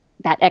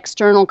that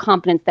external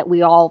confidence that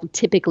we all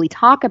typically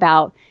talk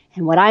about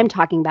and what I'm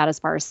talking about as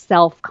far as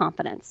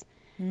self-confidence.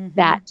 Mm-hmm.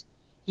 That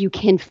you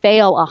can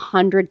fail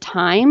 100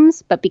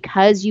 times, but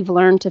because you've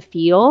learned to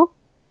feel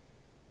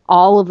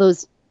all of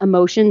those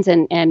emotions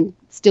and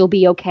still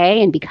be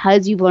okay, and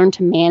because you've learned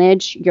to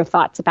manage your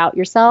thoughts about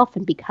yourself,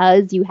 and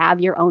because you have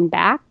your own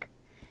back,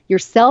 your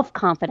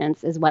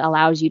self-confidence is what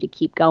allows you to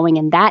keep going,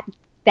 and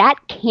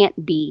that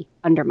can't be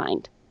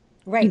undermined.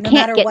 Right. You No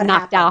can't matter get what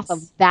knocked off of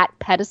happens. that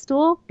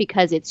pedestal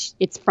because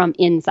it's from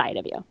inside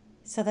of you.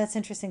 So that's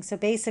interesting. So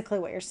basically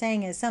what you're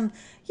saying is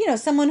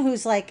someone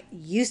who's like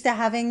used to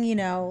having,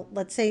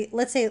 let's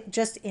say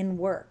just in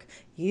work,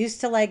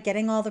 used to like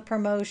getting all the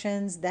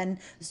promotions, then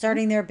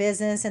starting their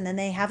business, and then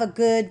they have a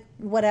good,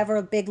 whatever,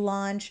 a big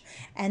launch.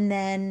 And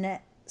then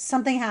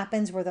something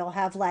happens where they'll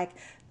have like,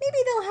 maybe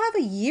they'll have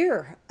a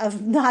year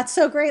of not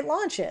so great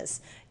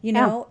launches,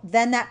 Yeah.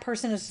 then that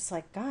person is just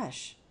like,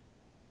 gosh,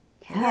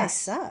 maybe I Yes.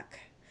 suck.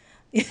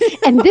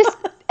 And this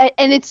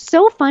and it's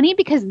so funny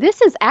because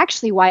this is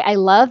actually why I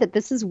love that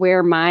this is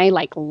where my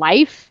like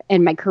life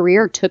and my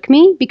career took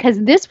me, because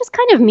this was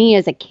kind of me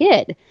as a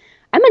kid.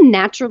 I'm a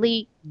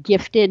naturally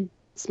gifted,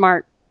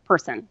 smart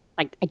person.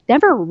 Like I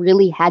never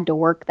really had to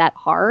work that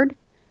hard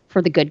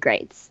for the good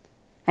grades.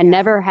 I Yeah.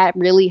 never had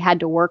really had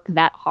to work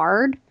that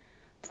hard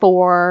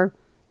for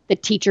the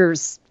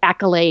teachers'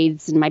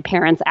 accolades and my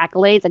parents'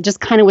 accolades. I just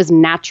kind of was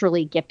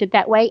naturally gifted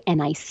that way.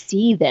 And I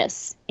see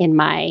this in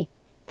my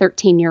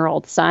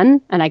 13-year-old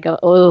son. And I go,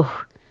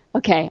 oh,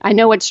 okay, I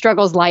know what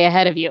struggles lie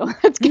ahead of you.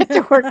 Let's get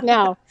to work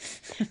now.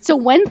 So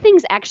when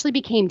things actually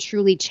became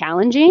truly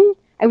challenging,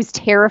 I was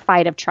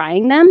terrified of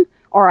trying them,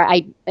 or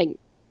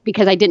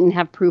because I didn't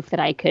have proof that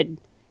I could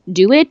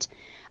do it.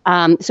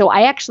 So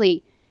I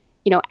actually,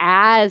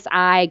 as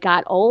I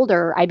got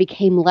older, I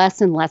became less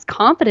and less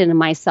confident in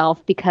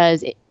myself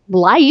because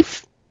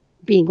life,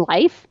 being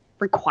life,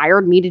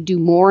 required me to do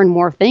more and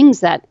more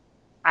things that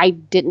I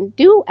didn't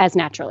do as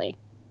naturally.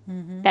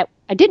 Mm-hmm. That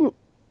I didn't,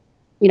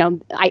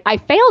 I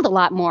failed a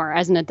lot more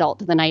as an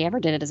adult than I ever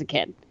did it as a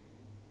kid.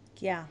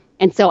 Yeah.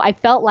 And so I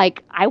felt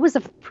like I was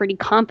a pretty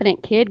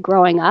confident kid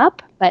growing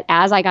up. But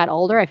as I got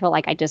older, I felt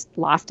like I just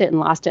lost it and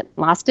lost it and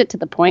lost it to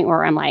the point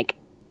where I'm like,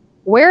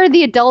 where are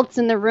the adults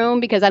in the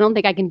room? Because I don't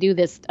think I can do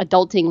this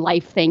adulting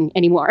life thing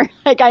anymore.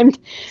 Like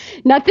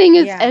nothing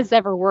Yeah. is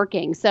ever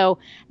working. So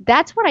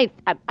that's what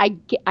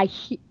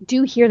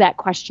do hear that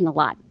question a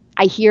lot.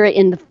 I hear it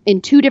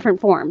in two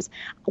different forms.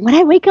 When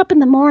I wake up in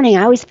the morning,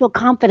 I always feel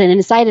confident and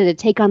excited to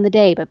take on the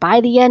day. But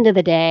by the end of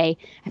the day,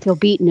 I feel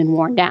beaten and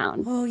worn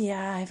down. Oh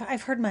yeah,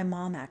 I've heard my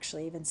mom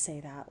actually even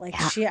say that. Like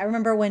Yeah. I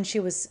remember when she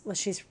was, well,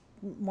 she's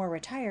more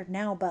retired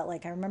now, but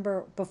like I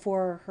remember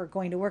before her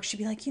going to work, she'd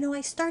be like,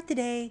 I start the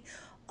day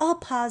all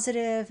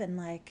positive, and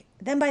like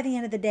then by the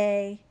end of the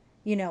day,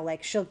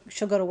 like she'll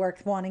go to work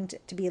wanting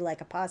to be like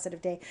a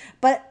positive day.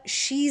 But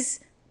she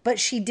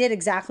did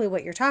exactly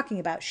what you're talking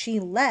about. She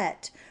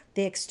let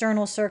the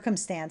external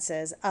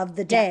circumstances of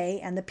the Yes. day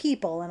and the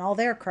people and all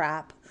their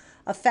crap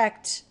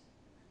affect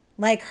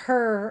like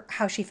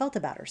how she felt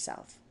about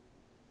herself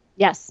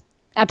Yes.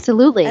 and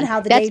Absolutely. how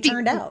the day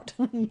turned out.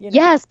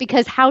 Yes,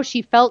 because how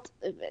she felt,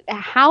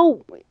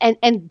 how and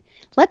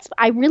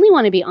I really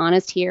want to be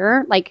honest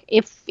here. Like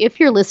if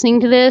you're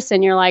listening to this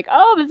and you're like,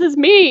 "Oh, this is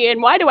me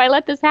and why do I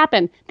let this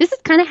happen?" This is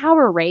kind of how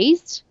we're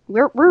raised.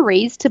 We're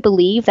raised to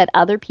believe that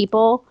other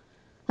people,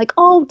 like,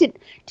 "Oh, did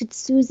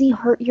Susie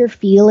hurt your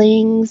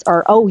feelings?"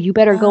 Or, "Oh, you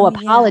better go Oh yeah.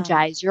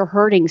 apologize. You're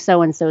hurting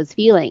so and so's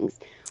feelings."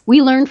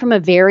 We learn from a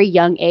very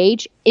young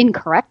age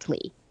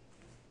incorrectly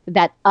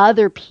that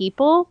other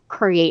people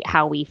create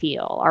how we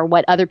feel, or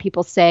what other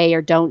people say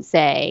or don't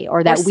say, or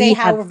Or that say we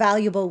how have.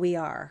 valuable we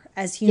are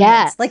as Yeah,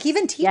 humans. Like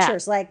even yeah,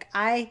 teachers, like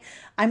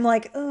I'm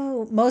like,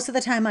 oh, most of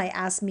the time I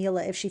ask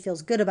Mila if she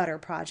feels good about her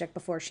project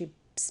before she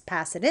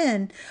pass it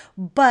in.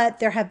 But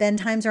there have been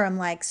times where I'm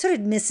like, so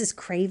did Mrs.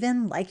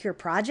 Craven like your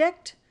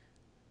project?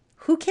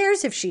 Who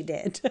cares if she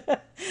did?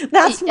 yeah,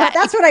 That's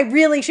what I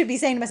really should be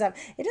saying to myself.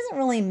 It doesn't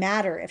really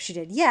matter if she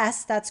did.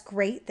 Yes, that's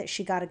great that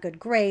she got a good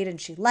grade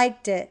and she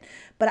liked it,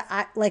 but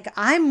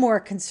I'm more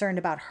concerned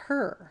about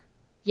her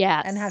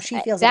and how yes. she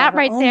feels about That her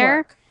right own there,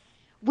 work.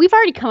 we've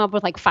already come up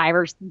with like five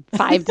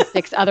to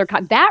six other.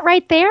 That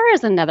right there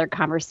is another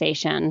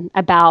conversation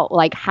about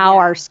like how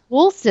our Yeah.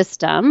 school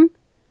system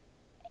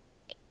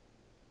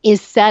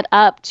is set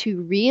up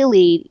to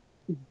really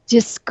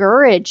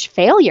discourage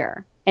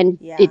failure, and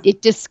Yeah.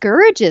 it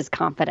discourages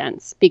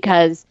confidence Yep.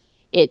 because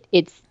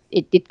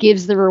it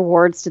gives the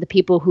rewards to the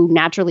people who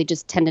naturally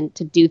just tend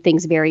to do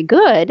things very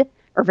good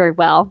or very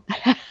well.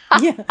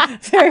 Yeah.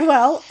 Very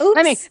well.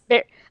 I mean,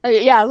 Oops.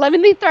 yeah, let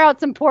me throw out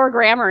some poor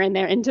grammar in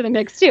there into the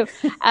mix too.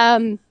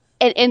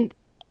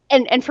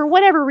 And and for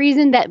whatever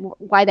reason that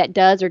why that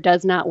does or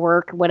does not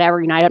work,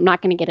 whatever, I'm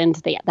not going to get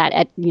into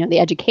the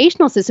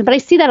educational system, but I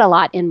see that a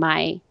lot in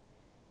my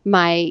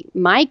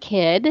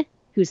kid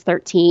who's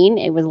 13.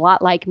 It was a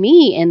lot like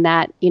me in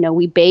that,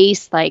 we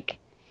base like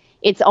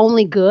it's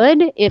only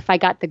good if I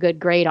got the good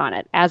grade on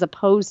it, as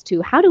opposed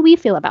to how do we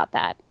feel about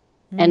that?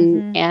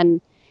 And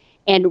Mm-hmm.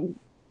 and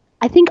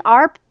I think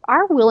our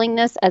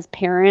willingness as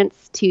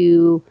parents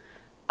to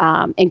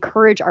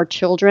encourage our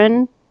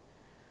children,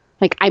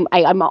 like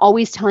I'm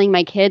always telling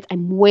my kids,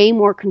 I'm way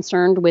more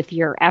concerned with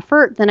your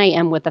effort than I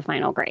am with the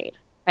final grade.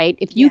 Right?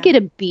 If you Yeah. get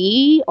a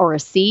B or a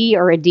C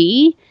or a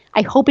D,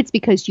 I hope it's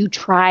because you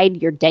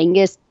tried your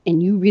dangest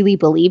and you really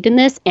believed in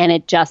this, and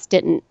it just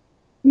didn't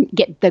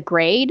get the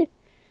grade.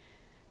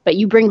 But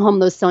you bring home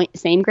those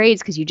same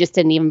grades because you just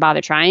didn't even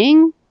bother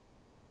trying.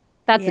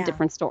 That's a Yeah.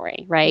 different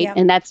story, right? Yep.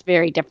 And that's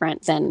very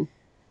different than.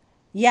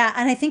 Yeah.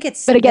 And I think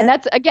it's But again,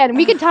 that. that's again,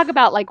 we can talk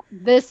about like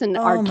this and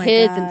our Oh my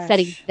kids and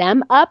setting gosh.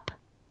 them up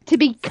to For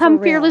become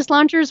real. fearless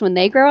launchers when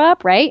they grow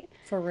up, right?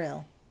 For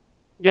real.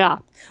 Yeah.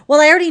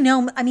 Well, I already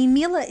know. I mean,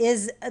 Mila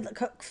is,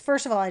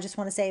 first of all, I just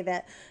want to say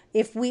that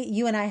if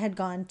you and I had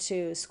gone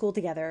to school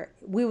together,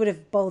 we would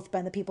have both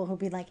been the people who'd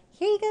be like,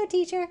 here you go,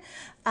 teacher,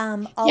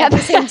 all Yeah. at the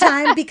same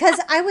time,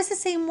 because I was the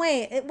same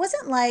way. It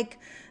wasn't like,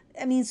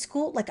 I mean,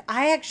 school, like,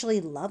 I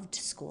actually loved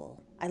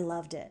school. I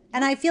loved it.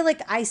 And I feel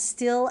like I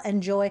still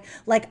enjoy,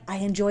 like, I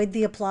enjoyed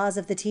the applause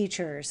of the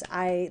teachers.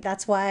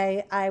 That's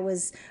why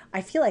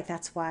I feel like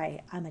that's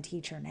why I'm a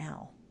teacher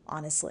now,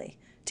 honestly,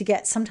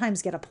 to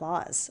sometimes get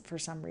applause for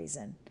some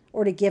reason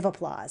or to give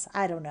applause.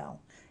 I don't know.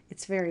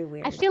 It's very I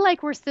weird. feel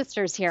like we're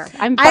sisters here.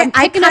 I'm I, I'm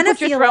I picking up kind of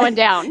what you're feel throwing like,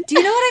 down. do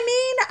you know what I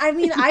mean? I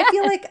mean, I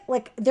feel Yeah.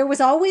 like there was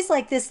always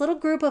like this little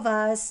group of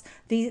us,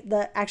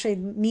 the actually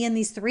me and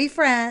these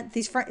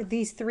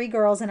these three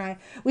girls and I,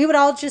 we would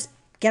all just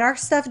get our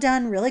stuff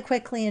done really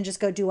quickly and just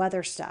go do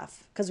other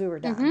stuff because we were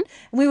Hmm. done. And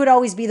we would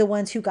always be the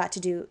ones who got to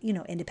do,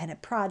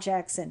 independent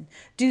projects and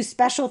do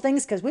special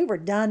things because we were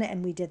done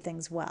and we did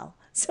things well.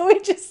 So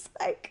it just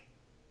like,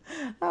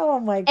 oh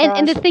my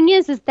And gosh. the thing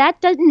is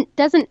that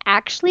doesn't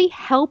actually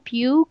help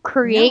you No.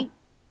 create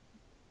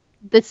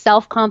the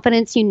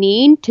self-confidence you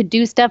need to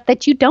do stuff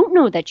that you don't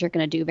know that you're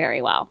going to do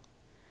very well,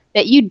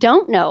 that you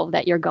don't know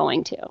that you're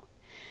going to.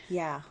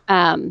 Yeah.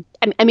 I mean,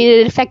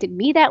 it affected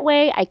me that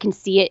way. I can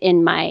see it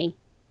in my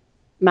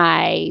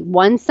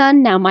one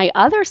son. Now my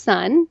other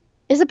son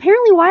is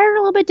apparently wired a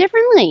little bit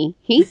differently.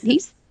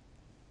 He's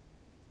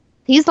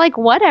like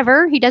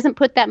whatever. He doesn't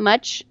put that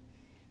much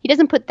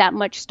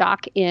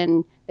stock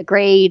in the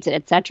grades,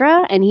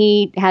 etc. And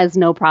he has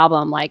no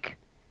problem like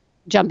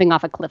jumping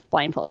off a cliff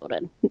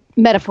blindfolded,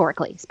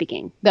 metaphorically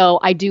speaking. Though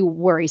I do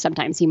worry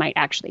sometimes he might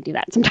actually do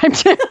that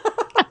sometimes.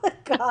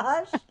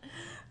 Gosh.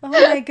 Oh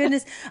my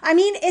goodness. I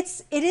mean,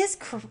 it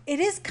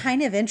is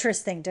kind of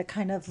interesting to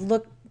kind of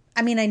look.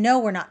 I mean, I know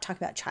we're not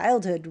talking about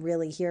childhood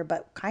really here,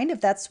 but kind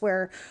of that's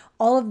where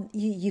all of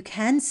you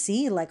can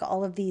see like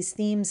all of these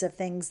themes of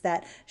things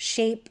that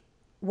shape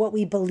what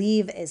we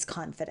believe is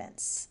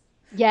confidence.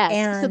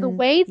 Yes. So the And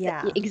way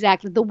yeah.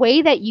 exactly the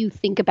way that you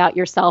think about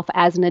yourself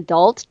as an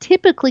adult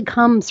typically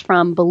comes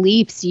from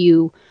beliefs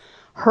you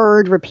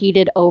heard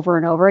repeated over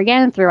and over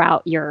again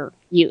throughout your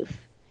youth.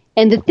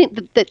 And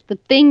the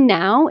thing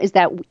now is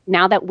that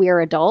now that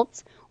we're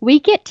adults, we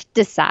get to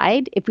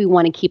decide if we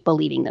want to keep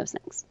believing those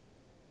things.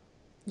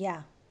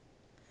 Yeah.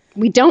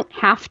 We don't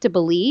have to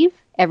believe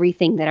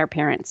everything that our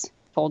parents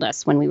told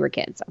us when we were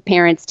kids. Our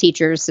parents,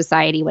 teachers,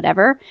 society,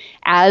 whatever.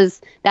 As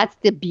that's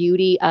the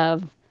beauty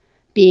of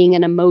being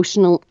an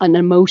emotional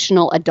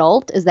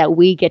adult, is that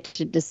we get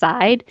to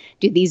decide,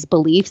 do these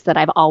beliefs that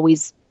I've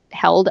always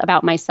held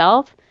about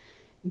myself,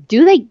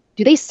 do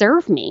they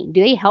serve me?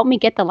 Do they help me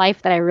get the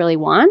life that I really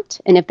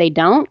want? And if they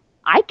don't,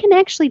 I can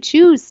actually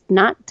choose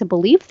not to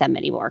believe them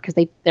anymore because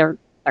they're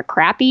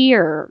crappy,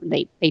 or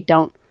they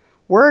don't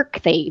work.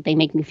 They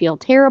make me feel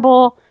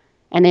terrible,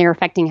 and they're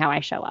affecting how I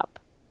show up.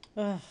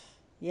 Ugh,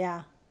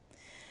 yeah.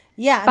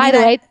 Yeah. I By mean,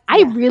 the way, I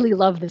yeah. really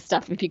love this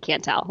stuff, if you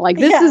can't tell. Like,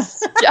 this Yeah.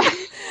 is, yeah.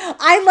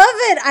 I love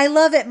it. I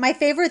love it. My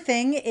favorite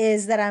thing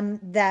is that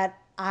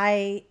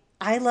I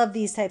love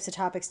these types of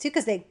topics too,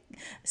 because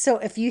so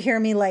if you hear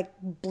me like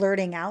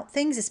blurting out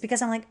things, it's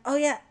because I'm like, oh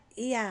yeah,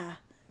 yeah,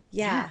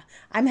 Yeah. yeah.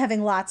 I'm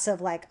having lots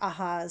of like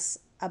ahas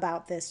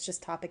about this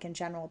just topic in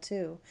general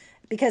too.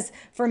 Because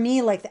for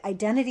me, like the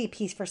identity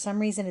piece for some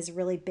reason is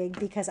really big,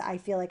 because I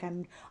feel like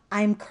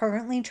I'm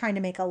currently trying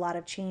to make a lot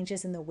of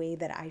changes in the way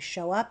that I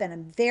show up, and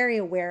I'm very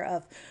aware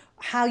of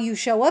how you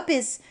show up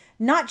is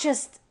not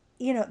just,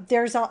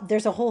 there's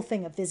a whole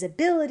thing of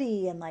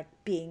visibility and like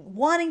being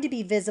wanting to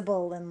be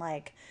visible, and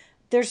like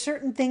there's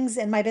certain things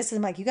in my business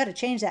I'm like, you got to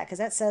change that because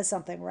that says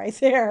something right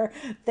there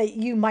that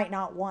you might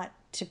not want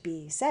to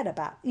be said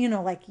about,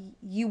 like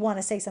you want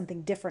to say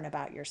something different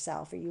about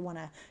yourself, or you want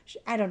to,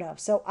 I don't know.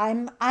 So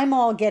I'm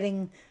all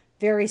getting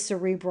very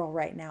cerebral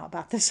right now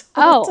about this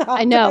whole Oh,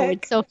 I know.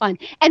 It's topic. so fun.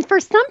 And for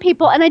some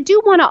people, and I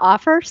do want to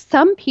offer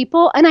some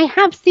people, and I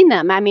have seen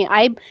them. I mean,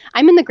 I'm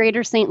in the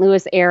greater St.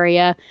 Louis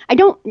area. I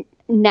don't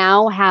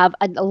now have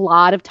a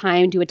lot of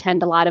time to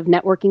attend a lot of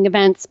networking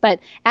events, but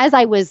as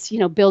I was,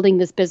 building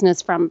this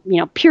business from,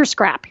 pure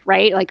scrap,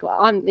 right? Like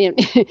on,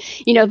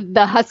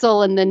 the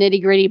hustle and the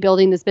nitty gritty,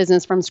 building this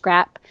business from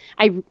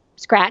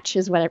scratch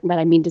is what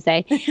I mean to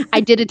say. I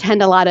did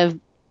attend a lot of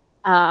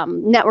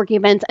networking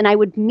events, and I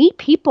would meet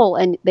people,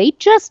 and they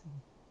just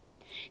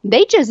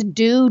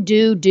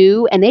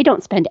do, and they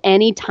don't spend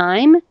any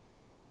time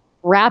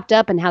wrapped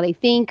up in how they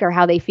think or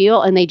how they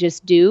feel, and they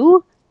just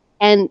do.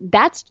 And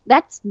that's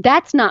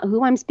not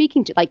who I'm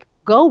speaking to. Like,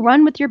 go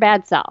run with your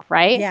bad self,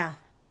 right? Yeah.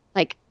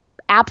 Like,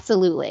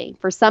 absolutely.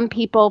 For some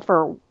people,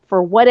 for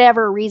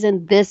whatever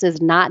reason, this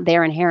is not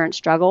their inherent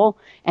struggle,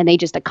 and they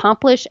just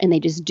accomplish and they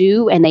just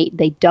do, and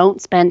they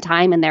don't spend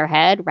time in their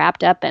head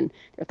wrapped up in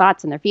their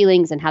thoughts and their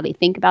feelings and how they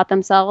think about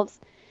themselves.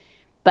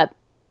 But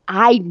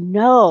I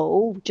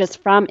know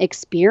just from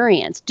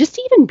experience, just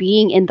even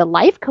being in the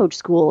life coach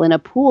school in a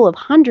pool of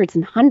hundreds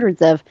and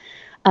hundreds of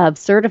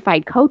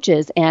certified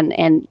coaches,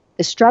 and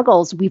the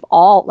struggles we've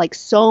all, like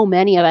so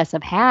many of us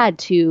have had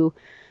to,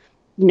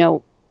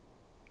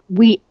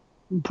 we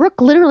Brooke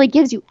literally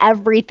gives you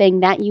everything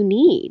that you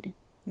need.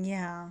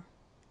 Yeah.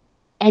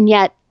 And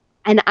yet,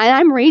 and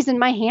I'm raising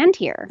my hand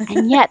here,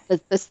 and yet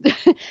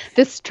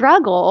the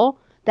struggle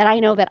that I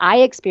know that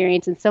I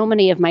experience, and so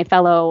many of my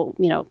fellow,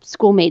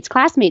 schoolmates,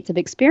 classmates have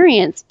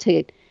experienced,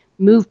 to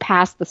move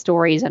past the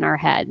stories in our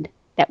head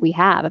that we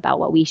have about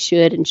what we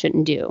should and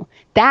shouldn't do.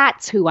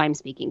 That's who I'm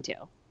speaking to,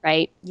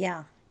 right?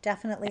 Yeah,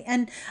 definitely.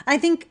 And I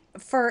think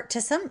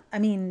I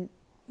mean,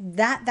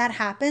 that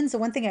happens. The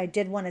one thing I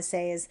did want to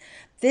say is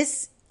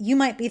this, you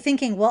might be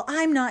thinking, well,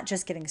 I'm not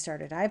just getting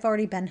started. I've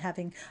already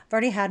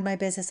had my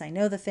business. I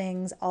know the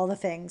things, all the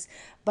things.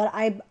 But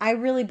I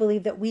really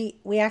believe that we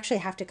actually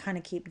have to kind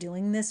of keep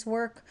doing this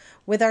work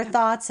with our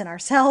thoughts and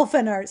ourself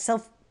and our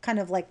self, kind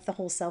of like the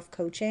whole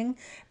self-coaching,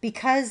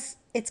 because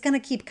it's going to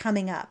keep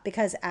coming up,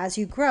 because as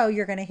you grow,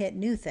 you're going to hit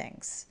new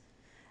things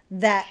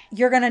that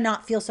you're going to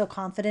not feel so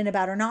confident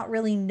about, or not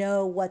really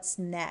know what's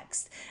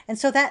next. And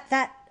so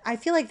that I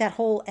feel like that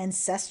whole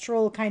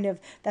ancestral kind of,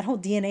 that whole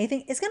DNA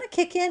thing is going to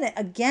kick in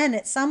again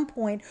at some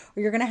point,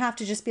 or you're going to have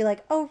to just be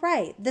like, oh,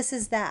 right, this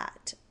is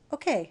that.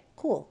 Okay,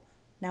 cool.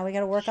 Now we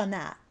got to work on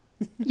that.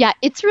 Yeah,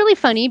 it's really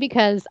funny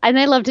because, and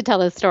I love to tell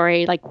this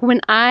story, like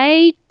when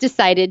I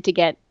decided to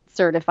get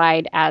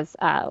certified as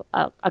a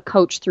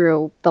coach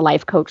through the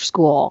life coach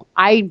school,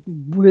 I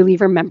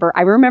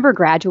remember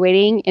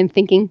graduating and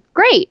thinking,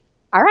 great,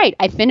 all right,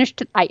 I've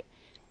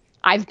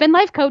been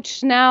life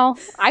coached now.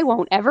 I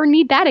won't ever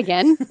need that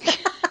again.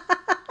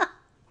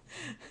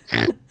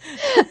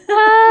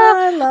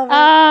 I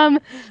love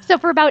it. So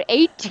for about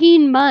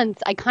 18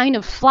 months, I kind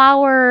of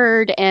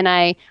flowered, and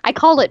I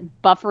call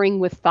it buffering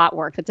with thought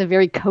work. It's a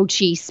very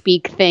coachy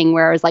speak thing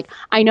where I was like,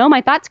 I know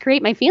my thoughts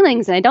create my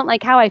feelings, and I don't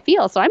like how I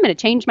feel, so I'm going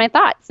to change my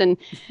thoughts. And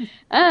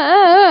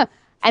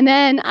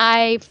then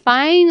I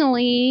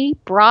finally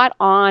brought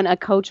on a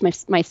coach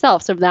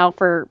myself. So now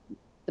for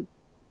the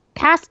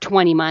past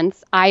 20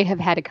 months, I have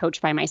had a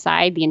coach by my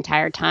side the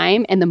entire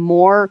time. And the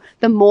more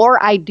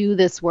I do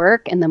this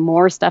work and the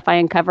more stuff I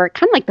uncover,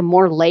 kind of like the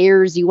more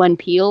layers you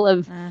unpeel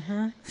of,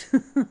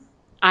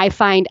 I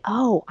find,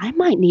 oh, I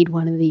might need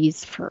one of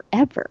these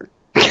forever.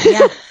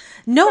 Yeah.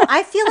 No,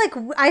 I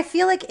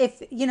feel like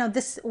if,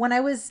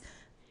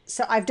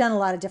 so I've done a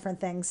lot of different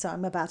things. So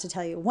I'm about to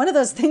tell you, one of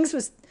those things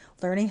was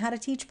learning how to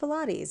teach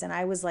Pilates. And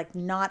I was like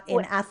not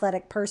an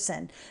athletic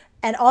person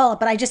at all,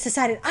 but I just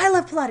decided I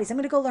love Pilates. I'm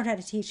going to go learn how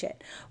to teach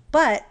it.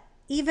 But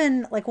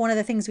even like one of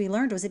the things we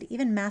learned was that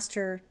even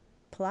master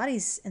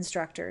Pilates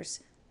instructors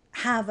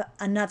have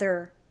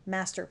another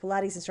master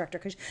Pilates instructor,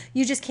 because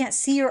you just can't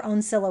see your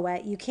own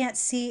silhouette. You can't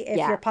see if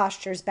your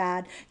posture's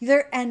bad.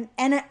 And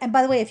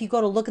by the way, if you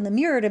go to look in the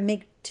mirror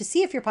to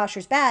see if your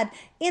posture's bad,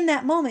 in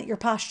that moment your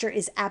posture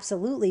is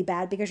absolutely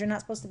bad because you're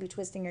not supposed to be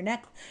twisting your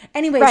neck.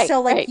 Anyway,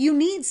 you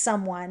need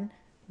someone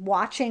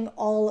watching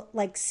all,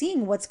 like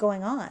seeing what's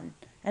going on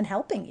and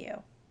helping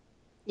you.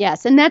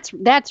 Yes, and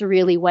that's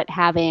really what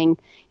having,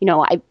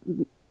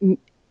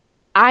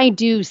 I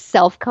do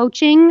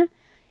self-coaching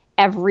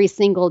every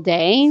single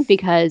day,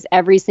 because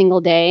every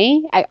single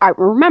day, I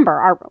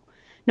remember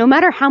no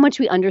matter how much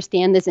we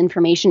understand this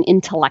information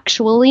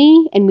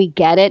intellectually and we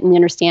get it and we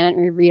understand it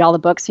and we read all the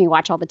books and we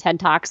watch all the TED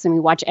Talks and we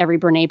watch every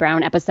Brene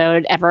Brown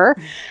episode ever,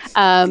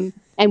 and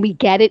we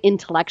get it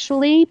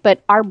intellectually,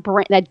 but our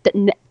brain,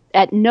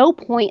 at no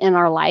point in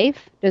our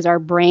life does our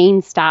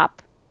brain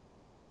stop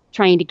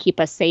trying to keep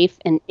us safe.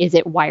 And is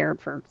it wired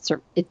for,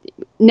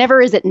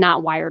 never is it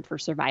not wired for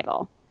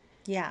survival.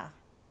 Yeah.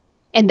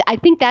 And I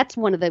think that's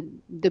one of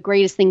the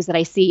greatest things that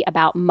I see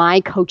about my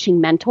coaching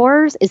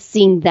mentors is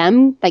seeing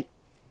them, like,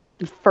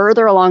 the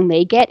further along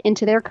they get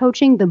into their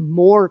coaching, the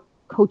more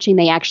coaching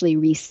they actually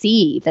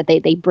receive, that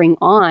they bring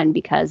on,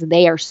 because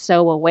they are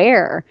so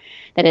aware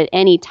that at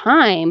any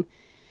time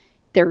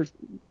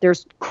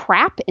there's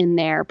crap in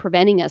there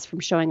preventing us from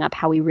showing up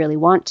how we really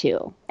want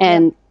to.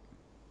 And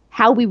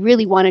how we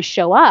really want to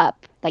show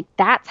up, like,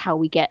 that's how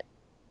we get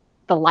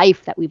the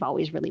life that we've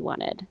always really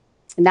wanted.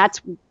 And that's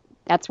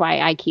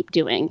why I keep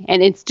doing.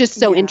 And it's just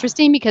so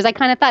interesting, because I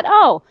kind of thought,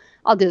 oh,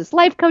 I'll do this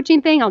life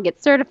coaching thing, I'll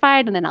get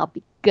certified, and then I'll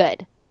be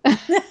good.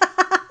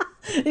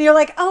 And you're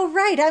like, oh,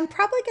 right, I'm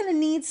probably going to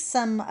need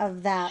some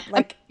of that.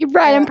 Like,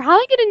 right, I'm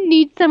probably going to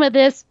need some of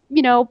this,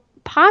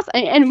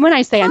 and when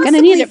I say I'm going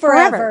to need it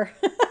forever.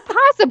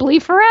 Possibly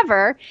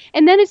forever.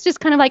 And then it's just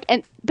kind of like,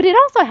 but it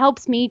also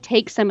helps me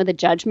take some of the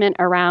judgment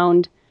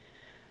around,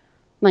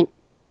 like,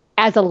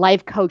 as a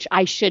life coach,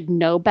 I should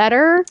know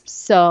better.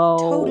 So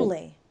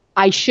totally,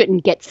 I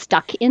shouldn't get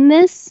stuck in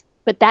this.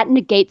 But that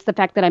negates the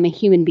fact that I'm a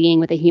human being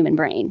with a human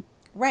brain.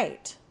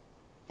 Right.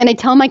 And I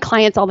tell my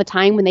clients all the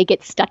time, when they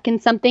get stuck in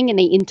something and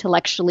they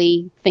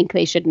intellectually think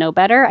they should know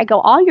better, I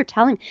go, all you're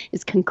telling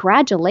is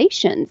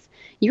congratulations.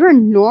 You're a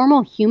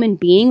normal human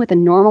being with a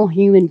normal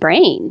human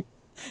brain.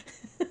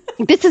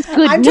 This is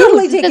good I'm news.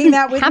 totally taking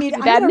that with me.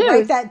 I'm going to news.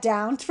 write that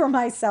down for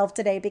myself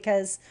today,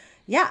 because,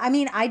 I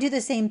mean, I do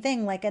the same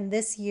thing. Like, in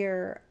this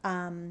year,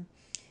 I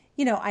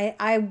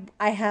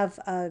have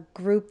a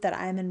group that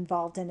I'm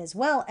involved in as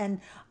well. And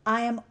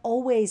I am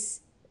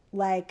always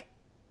like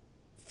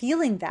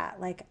feeling that,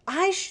 like,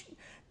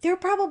 they're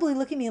probably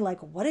looking at me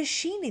like, what does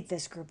she need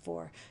this group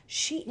for?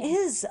 She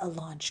is a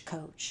launch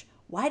coach.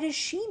 Why does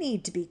she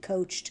need to be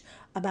coached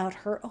about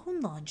her own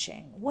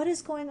launching? What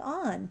is going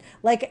on?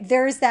 Like,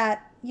 there's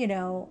that,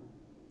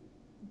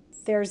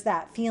 there's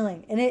that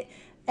feeling. And it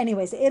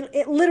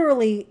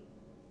literally,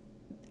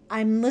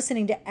 I'm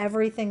listening to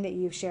everything that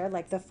you've shared,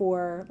 like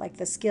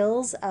the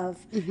skills of,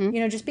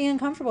 just being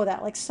uncomfortable with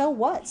that. Like, so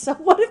what? So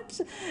what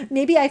if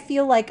maybe I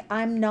feel like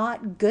I'm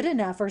not good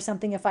enough or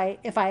something if I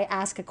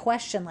ask a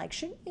question, like,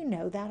 shouldn't you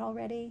know that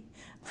already?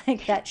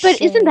 Like that. But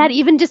shame. Isn't that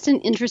even just an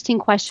interesting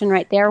question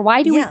right there?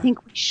 Why do we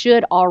think we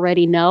should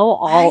already know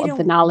all of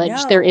the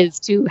knowledge there is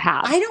to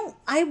have?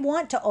 I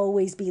want to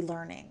always be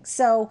learning.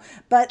 So,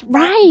 but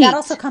right. that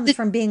also comes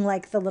from being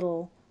like the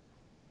little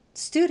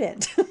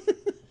student.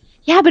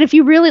 Yeah, but if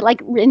you really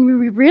and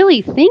we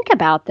really think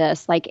about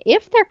this, like,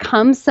 if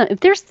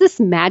there's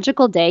this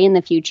magical day in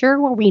the future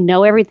where we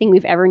know everything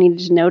we've ever needed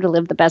to know to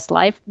live the best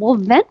life, well,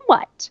 then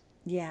what?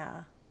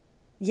 Yeah.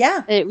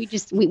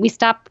 We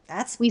stop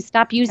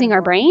using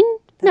our brain.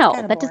 No,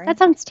 that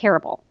sounds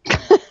terrible.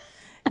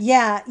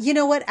 Yeah, you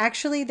know what?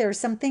 Actually, there's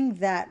something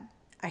that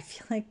I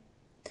feel like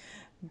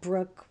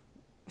Brooke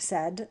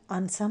said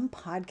on some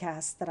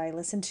podcast that I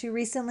listened to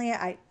recently.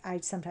 I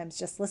sometimes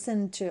just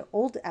listen to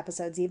old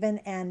episodes even,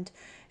 and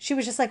she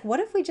was just like, what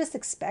if we just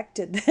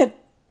expected that,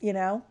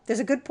 there's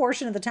a good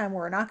portion of the time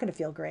where we're not going to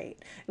feel great.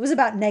 It was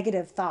about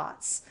negative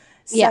thoughts.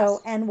 So, yes.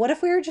 And what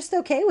if we were just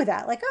okay with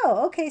that? Like,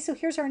 oh, okay, so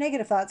here's our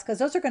negative thoughts, because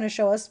those are going to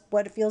show us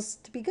what it feels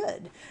to be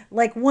good.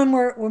 Like when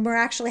we're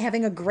actually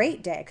having a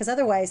great day, because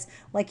otherwise,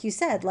 like you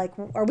said, like,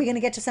 are we going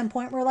to get to some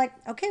point where we're like,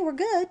 okay, we're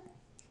good?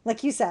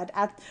 Like you said,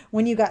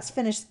 when you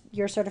finished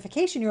your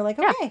certification, you're like,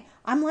 okay,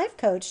 I'm life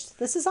coached.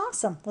 This is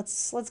awesome.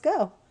 Let's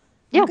go.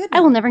 Yeah, good I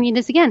will now. never need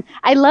this again.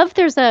 I love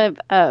there's and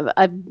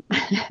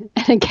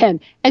again,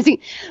 I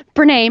think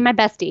Brene, my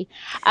bestie,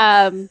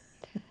 um,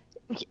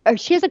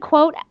 she has a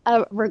quote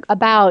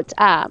about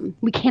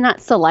we cannot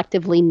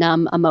selectively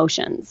numb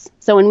emotions.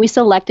 So when we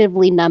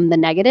selectively numb the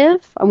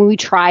negative, or when we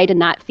try to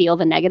not feel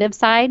the negative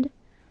side,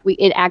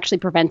 it actually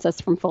prevents us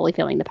from fully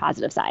feeling the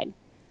positive side.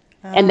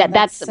 And Oh, that's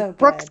that's so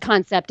Brooke's good.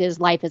 concept is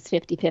life is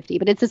 50-50,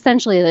 but it's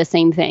essentially the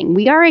same thing.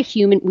 We are a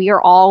human, we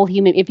are all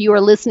human. If you are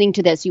listening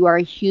to this, you are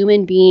a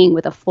human being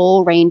with a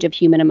full range of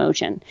human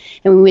emotion.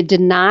 And when we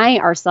deny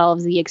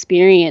ourselves the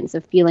experience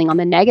of feeling on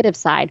the negative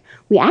side,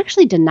 we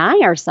actually deny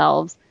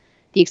ourselves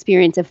the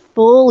experience of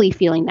fully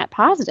feeling that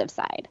positive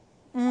side.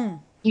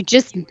 You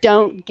just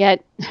don't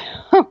get.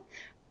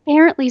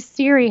 Apparently,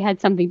 Siri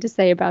had something to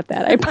say about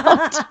that. I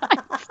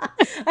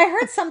apologize. I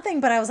heard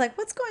something, but I was like,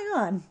 what's going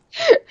on?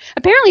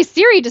 Apparently,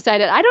 Siri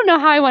decided, I don't know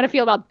how I want to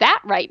feel about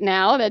that right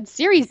now, that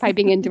Siri's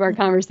piping into our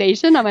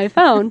conversation on my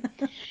phone.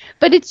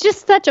 But it's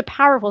just such a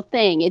powerful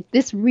thing.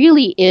 This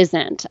really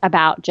isn't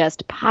about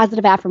just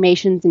positive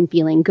affirmations and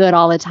feeling good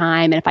all the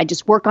time. And if I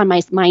just work on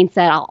my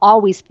mindset, I'll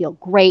always feel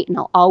great and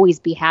I'll always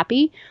be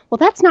happy. Well,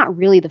 that's not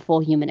really the full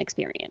human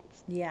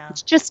experience. Yeah.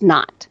 It's just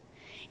not.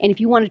 And if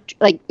you want to,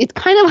 like, it's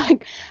kind of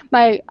like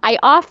I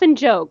often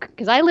joke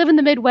because I live in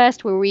the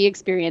Midwest where we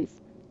experience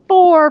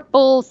 4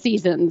 full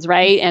seasons,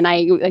 right? And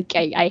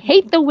I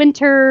hate the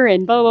winter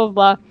and blah, blah,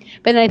 blah.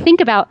 But then I think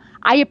about,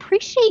 I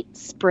appreciate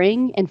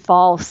spring and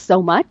fall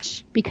so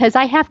much because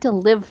I have to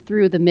live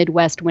through the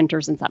Midwest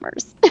winters and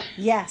summers.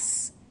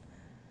 Yes.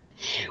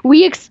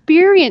 We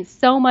experience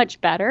so much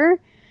better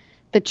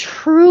the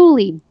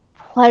truly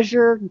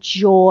pleasure,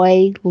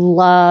 joy,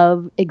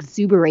 love,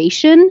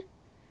 exuberation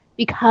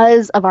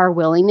because of our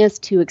willingness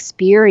to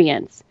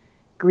experience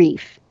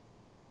grief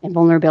and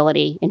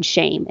vulnerability and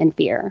shame and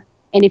fear.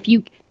 And if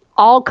you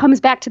all comes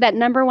back to that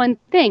number one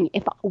thing,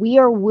 if we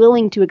are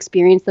willing to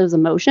experience those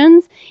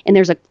emotions, and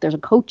there's a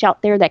coach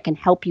out there that can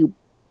help you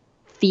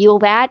feel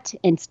that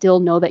and still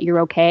know that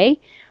you're okay,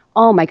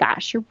 oh my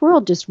gosh, your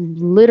world just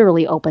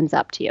literally opens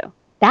up to you.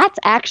 That's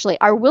actually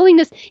our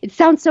willingness. It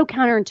sounds so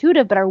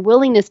counterintuitive, but our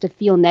willingness to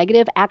feel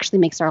negative actually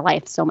makes our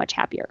life so much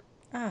happier.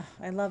 Oh,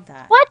 I love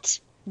that. What?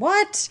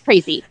 What?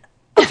 Crazy.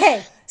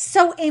 Okay,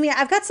 so Amy,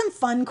 I've got some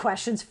fun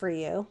questions for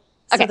you,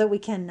 so Okay. that we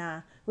can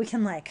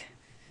like,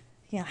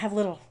 have a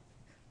little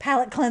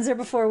palate cleanser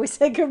before we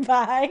say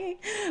goodbye.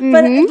 Mm-hmm.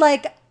 But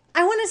like,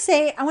 I want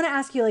to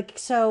ask you, like,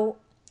 so,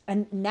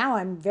 and now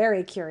I'm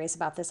very curious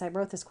about this. I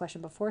wrote this question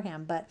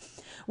beforehand, but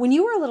when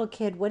you were a little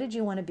kid, what did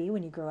you want to be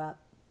when you grew up?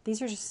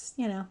 These are just.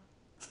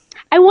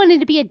 I wanted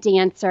to be a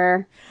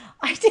dancer.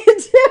 I did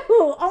too.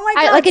 Oh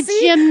my I God. like a See?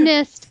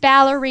 gymnast,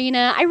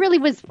 ballerina. I really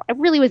was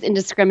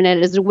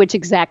indiscriminate as to which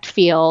exact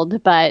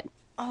field, but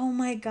Oh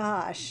my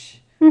gosh.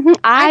 I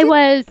I did.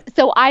 was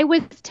I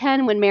was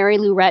 10 when Mary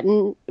Lou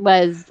Retton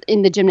was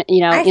in the gym, in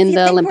the Think we're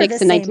the Olympics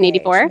in same age,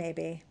 1984.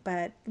 maybe,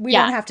 but we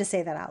don't Yeah. have to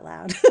say that out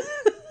loud.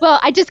 Well,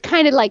 I just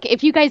kind of like,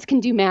 if you guys can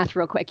do math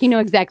real quick, you know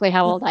exactly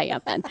how old I am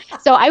then.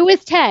 So I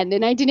was 10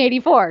 in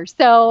 1984.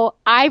 So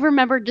I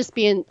remember just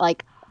being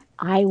like,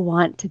 I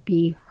want to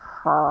be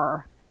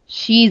her.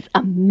 She's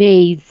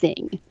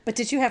amazing. But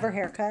did you have her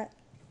haircut?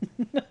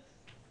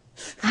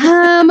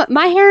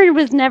 My hair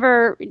was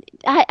never.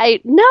 No, I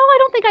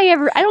don't think I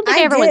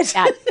I ever went did.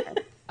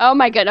 that. Oh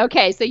my god.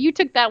 Okay, so you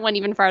took that one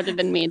even farther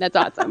than me. That's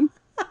awesome.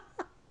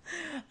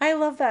 I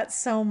love that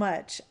so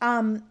much.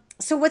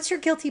 So what's your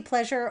guilty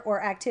pleasure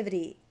or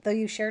activity? Though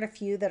you shared a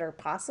few that are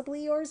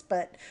possibly yours,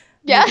 but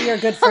Yeah, maybe you're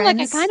good I'm like I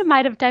friends. kind of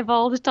might have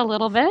divulged a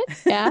little bit.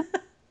 Yeah.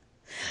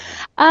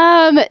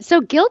 So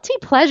guilty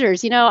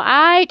pleasures.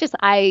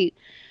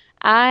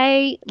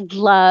 I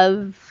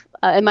love,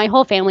 and my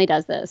whole family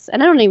does this,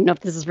 and I don't even know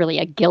if this is really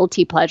a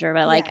guilty pleasure,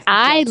 but like Yeah,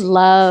 I guilty.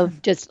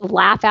 love just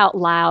laugh out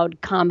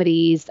loud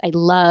comedies. I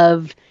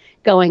love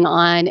going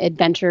on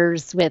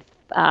adventures with,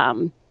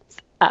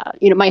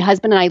 my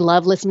husband and I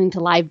love listening to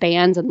live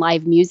bands and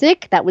live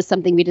music. That was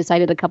something we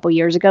decided a couple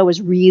years ago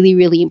was really,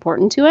 really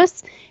important to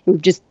us. And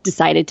we've just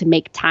decided to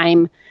make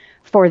time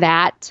for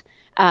that.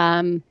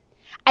 And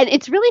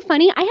it's really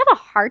funny. I have a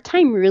hard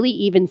time really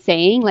even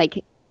saying,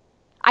 like,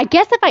 I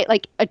guess if I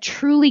like a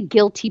truly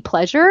guilty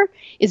pleasure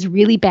is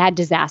really bad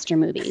disaster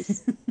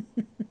movies.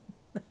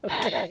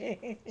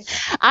 Okay.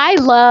 I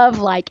love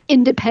like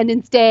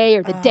Independence Day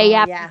or The Day Oh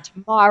After yeah.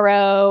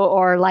 Tomorrow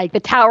or like The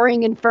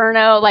Towering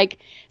Inferno. Like,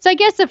 so I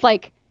guess if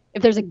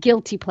there's a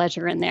guilty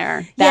pleasure in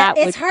there, Yeah, that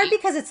it's would hard be.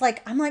 because it's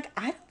like I'm like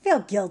I don't feel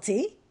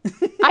guilty.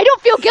 I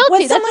don't feel When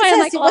guilty. That's someone why I'm says,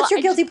 like, well, "What's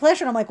your guilty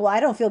pleasure?" and I'm like, "Well, I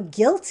don't feel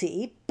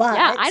guilty, yeah,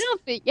 I but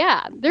don't think,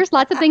 yeah, there's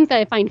lots of things that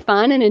I find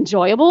fun and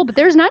enjoyable, but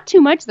there's not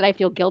too much that I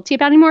feel guilty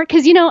about anymore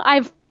because,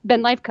 I've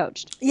been life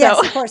coached. So yes,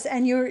 of course."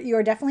 And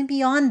you're definitely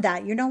beyond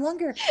that. You're no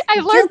longer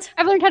I've learned guilt.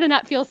 I've learned how to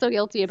not feel so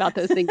guilty about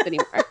those things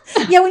anymore.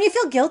 Yeah, when you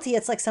feel guilty,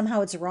 it's like somehow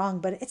it's wrong,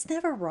 but it's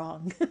never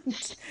wrong to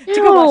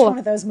go watch No, one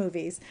of those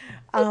movies,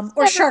 it's or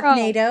never wrong.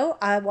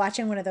 Sharknado.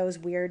 Watching one of those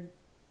weird.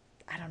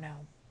 I don't know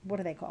what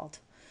are they called.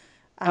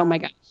 Oh my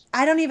gosh.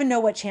 I don't even know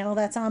what channel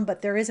that's on,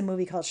 but there is a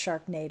movie called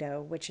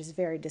Sharknado, which is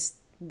very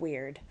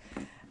weird.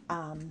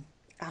 I'll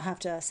have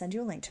to send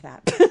you a link to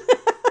that.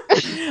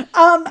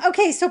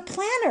 Okay, so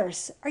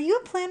planners. Are you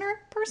a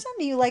planner person?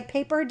 Do you like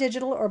paper,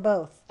 digital, or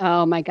both?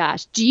 Oh my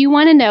gosh. Do you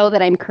want to know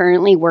that I'm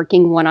currently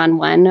working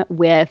one-on-one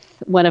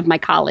with one of my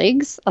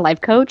colleagues, a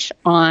life coach,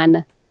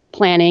 on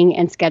planning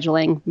and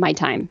scheduling my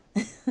time?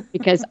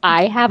 Because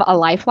I have a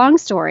lifelong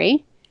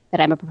story that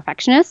I'm a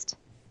perfectionist,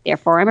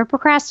 therefore I'm a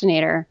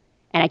procrastinator,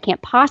 and I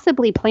can't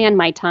possibly plan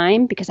my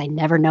time because I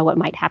never know what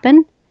might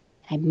happen.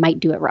 I might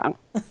do it wrong.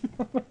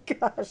 Oh my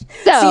gosh.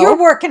 So you're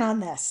working on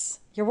this.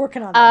 You're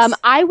working on this.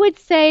 I would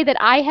say that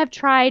I have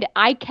tried.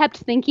 I kept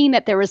thinking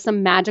that there was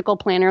some magical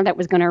planner that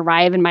was going to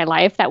arrive in my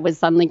life that was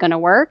suddenly going to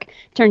work.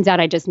 Turns out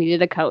I just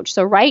needed a coach.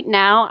 So right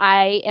now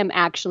I am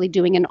actually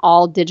doing an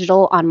all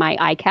digital on my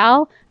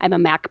iCal. I'm a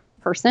Mac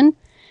person,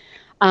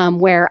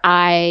 where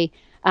I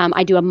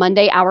do a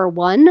Monday hour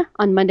one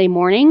on Monday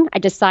morning. I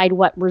decide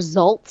what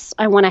results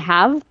I want to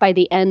have by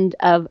the end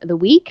of the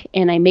week,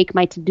 and I make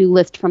my to-do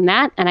list from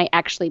that, and I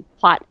actually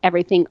plot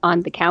everything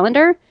on the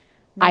calendar.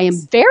 Nice. I am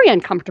very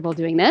uncomfortable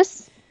doing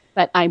this,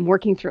 but I'm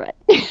working through it.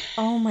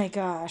 Oh my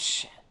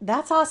gosh.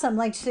 That's awesome.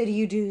 Like, so do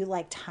you do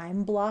like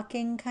time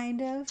blocking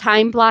kind of?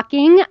 Time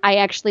blocking. I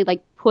actually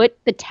put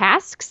the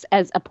tasks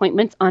as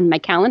appointments on my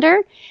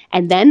calendar,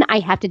 and then I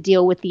have to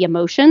deal with the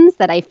emotions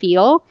that I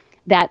feel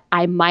that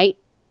I might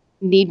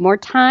need more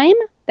time,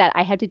 that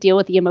I have to deal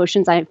with the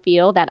emotions I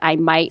feel that I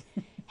might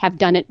have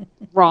done it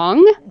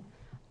wrong.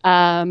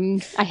 I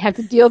have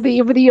to deal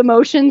with the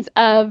emotions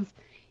of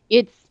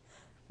it's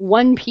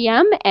 1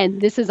 p.m.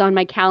 and this is on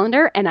my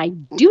calendar and I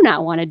do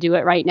not want to do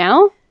it right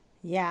now.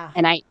 Yeah.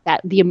 And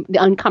the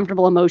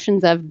uncomfortable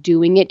emotions of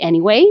doing it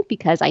anyway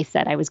because I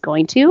said I was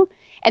going to.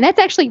 And that's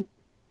actually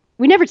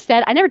I never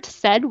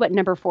said what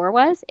number 4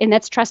 was, and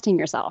that's trusting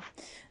yourself.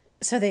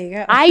 So there you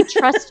go. I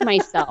trust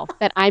myself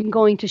that I'm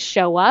going to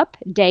show up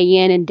day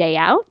in and day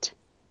out.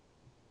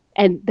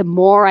 And the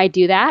more I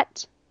do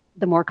that,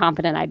 the more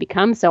confident I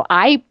become. So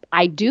I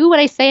do what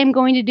I say I'm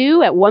going to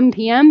do at 1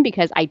 p.m.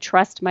 because I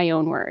trust my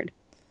own word.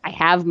 I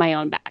have my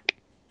own back.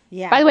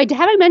 Yeah. By the way,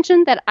 have I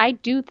mentioned that I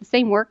do the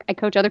same work I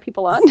coach other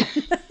people on?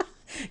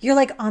 You're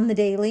like on the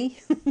daily?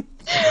 On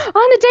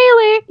the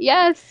daily,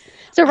 yes.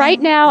 So right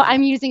now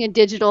I'm using a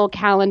digital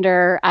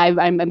calendar.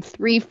 I'm about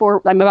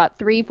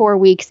 3-4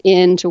 weeks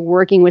into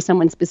working with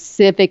someone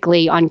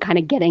specifically on kind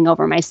of getting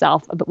over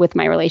myself with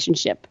my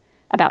relationship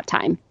about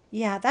time.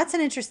 Yeah, that's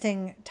an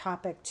interesting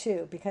topic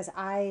too, because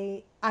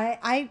I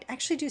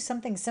actually do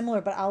something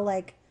similar, but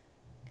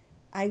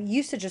I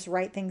used to just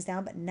write things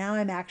down, but now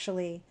I'm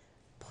actually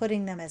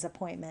putting them as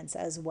appointments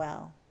as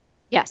well.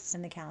 Yes.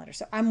 In the calendar.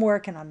 So I'm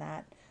working on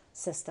that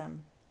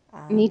system.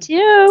 Me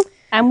too.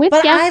 I'm with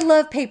you. But I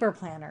love paper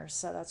planners,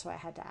 so that's why I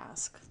had to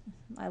ask.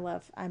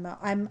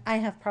 I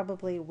have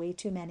probably way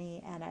too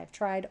many, and I've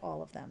tried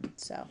all of them.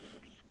 So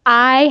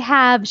I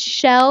have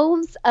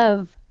shelves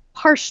of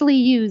partially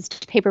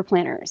used paper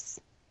planners.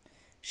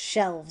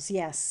 Shelves,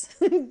 yes.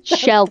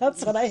 Shelves.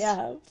 That's what I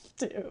have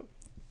too.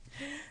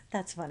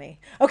 That's funny.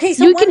 Okay,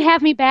 so you can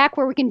have me back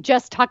where we can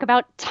just talk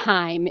about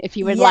time if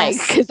you would like.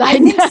 I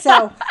think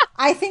so.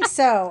 I think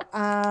so.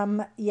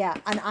 Yeah,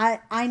 and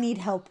I need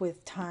help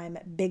with time,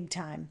 big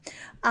time.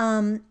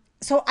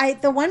 So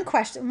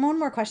one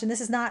more question. This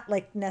is not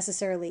like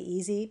necessarily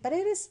easy, but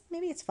it is.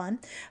 Maybe it's fun.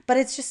 But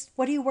it's just,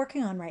 what are you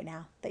working on right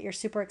now that you're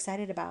super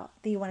excited about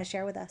that you want to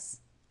share with us?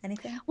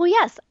 Anything? Well,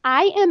 yes,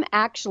 I am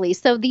actually.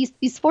 So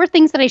these 4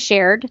 things that I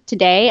shared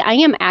today, I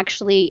am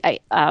actually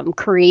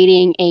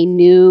creating a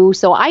new.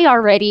 So I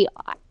already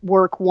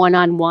work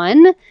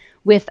one-on-one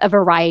with a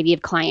variety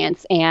of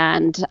clients,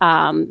 and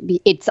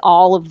it's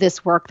all of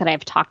this work that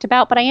I've talked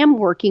about. But I am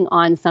working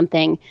on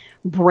something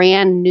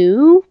brand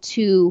new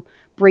to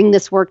bring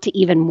this work to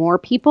even more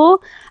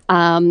people.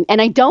 And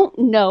I don't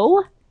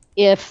know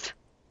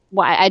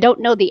I don't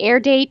know the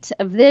air date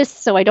of this,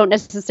 so I don't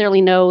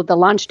necessarily know the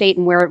launch date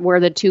and where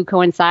the two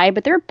coincide,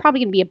 but they're probably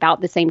going to be about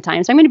the same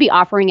time. So I'm going to be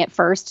offering it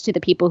first to the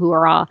people who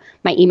are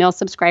my email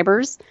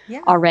subscribers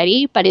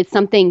already, but it's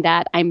something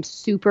that I'm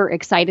super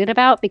excited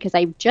about because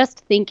I just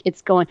think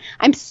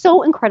I'm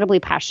so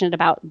incredibly passionate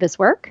about this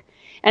work.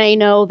 And I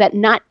know that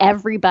not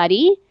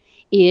everybody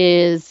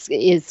is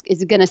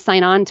going to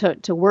sign on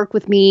to work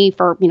with me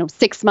for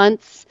 6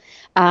 months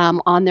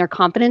on their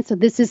confidence. So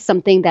this is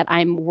something that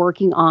I'm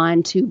working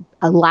on to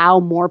allow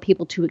more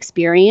people to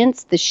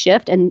experience the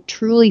shift and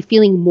truly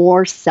feeling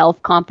more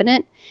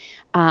self-confident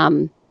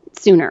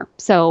sooner.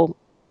 So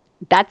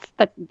that's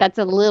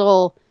a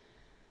little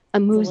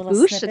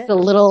amuse-bouche. It's a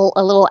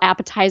little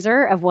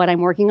appetizer of what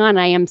I'm working on.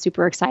 I am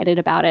super excited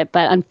about it,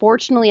 but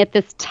unfortunately at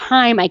this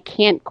time I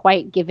can't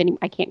quite give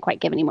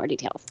any more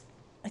details.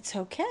 It's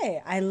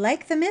okay. I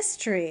like the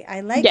mystery.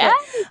 I like it.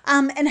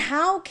 And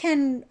how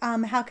can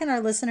our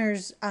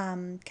listeners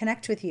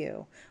connect with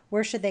you?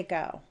 Where should they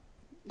go?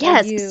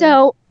 Yes.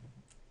 So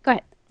go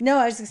ahead. No,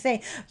 I was going to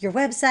say your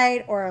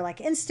website or like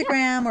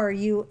Instagram, or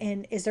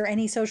is there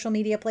any social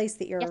media place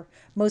that you're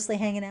mostly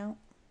hanging out?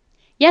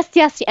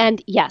 Yes,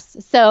 and yes.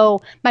 So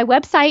my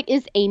website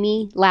is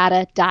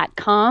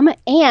amylatta.com,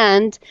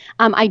 and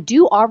I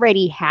do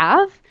already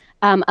have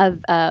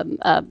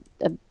a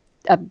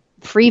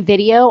free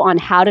video on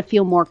how to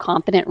feel more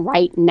confident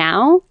right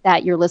now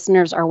that your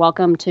listeners are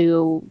welcome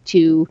to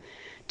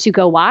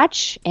go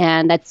watch.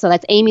 And that's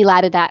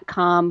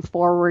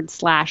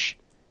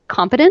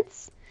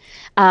amylatta.com/confidence.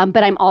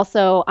 But I'm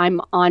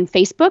on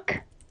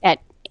Facebook at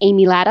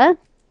Amy Latta.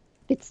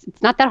 It's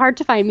not that hard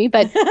to find me,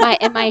 but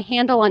my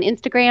handle on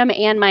Instagram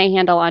and my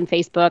handle on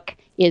Facebook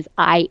is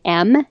I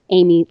am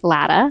Amy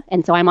Latta.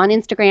 And so I'm on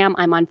Instagram,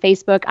 I'm on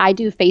Facebook. I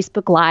do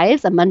Facebook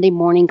Lives, a Monday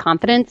morning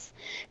confidence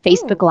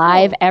Facebook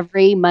Live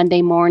every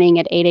Monday morning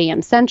at 8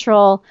 a.m.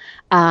 Central.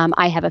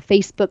 I have a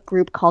Facebook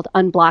group called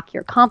Unblock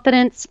Your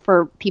Confidence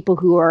for people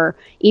who are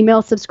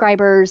email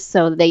subscribers.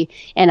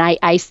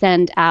 I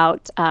send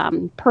out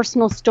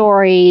personal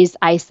stories.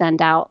 I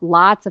send out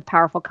lots of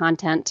powerful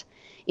content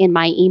in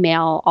my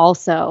email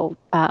also,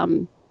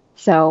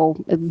 so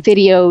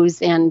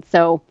videos. And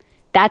so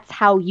that's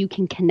how you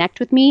can connect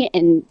with me.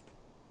 And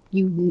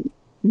you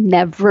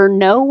never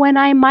know when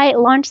I might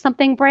launch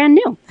something brand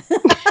new.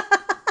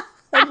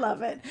 I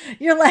love it.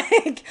 You're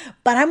like,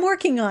 but I'm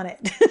working on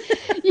it.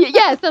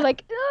 Yeah. So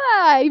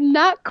I'm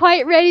not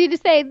quite ready to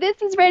say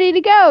this is ready to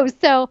go.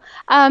 So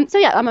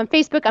yeah, I'm on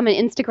Facebook, I'm on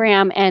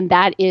Instagram, and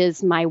that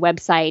is my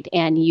website.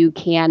 And you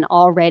can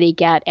already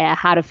get a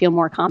how to feel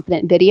more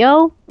confident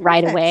video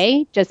right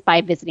away just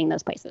by visiting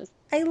those places.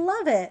 I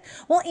love it.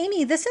 Well,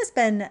 Amy, this has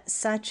been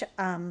such,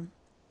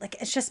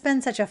 it's just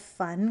been such a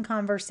fun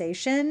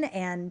conversation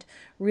and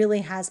really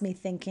has me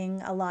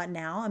thinking a lot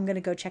now. I'm going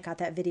to go check out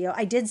that video.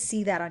 I did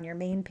see that on your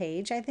main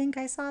page. I think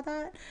I saw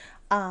that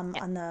on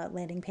the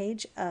landing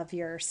page of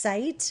your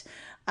site.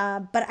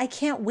 But I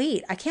can't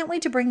wait. I can't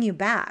wait to bring you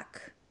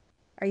back.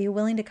 Are you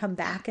willing to come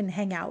back and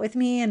hang out with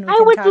me? And I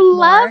would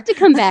love to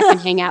come back and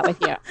hang out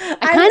with you. I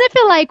kind of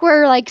feel like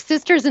we're like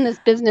sisters in this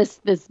business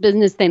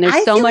thing.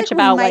 There's so much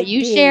about what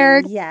you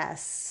shared.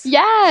 Yes.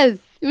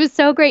 It was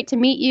so great to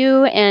meet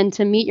you and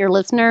to meet your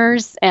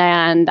listeners.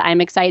 And I'm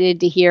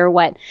excited to hear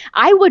what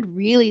I would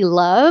really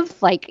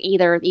love, like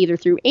either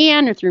through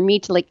Anne or through me,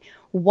 to like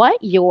what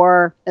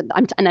I'm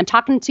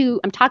talking to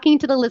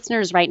the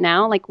listeners right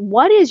now. Like,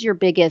 what is your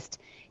biggest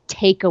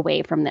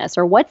takeaway from this,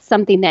 or what's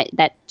something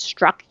that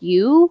struck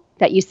you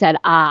that you said,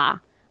 I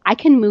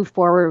can move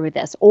forward with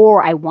this,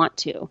 or I want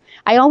to.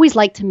 I always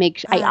like to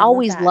I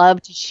always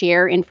love to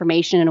share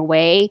information in a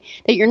way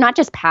that you're not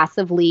just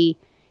passively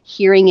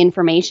hearing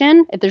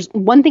information. If there's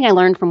one thing I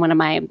learned from one of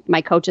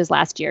my coaches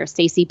last year,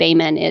 Stacey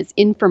Bayman, is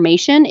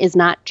information is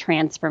not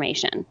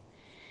transformation.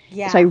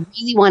 Yeah. So I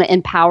really want to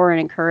empower and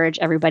encourage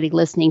everybody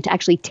listening to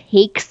actually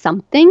take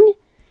something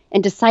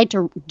and decide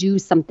to do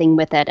something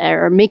with it,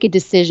 or make a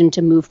decision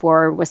to move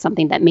forward with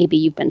something that maybe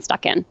you've been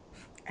stuck in.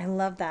 I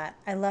love that.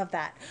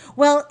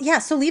 Well, yeah.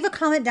 So leave a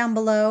comment down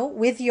below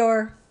with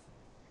your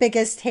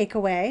biggest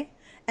takeaway.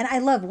 And I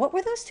love, what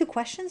were those 2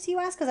 questions you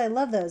asked? Because I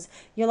love those.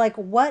 You're like,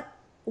 what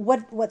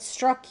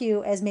struck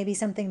you as maybe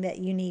something that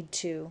you need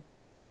to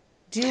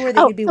do, or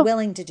that you'd be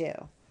willing to do?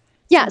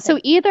 Yeah. Something.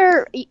 So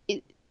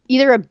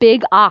either a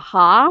big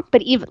aha,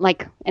 but even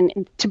like,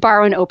 and to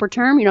borrow an Oprah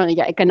term,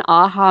 like an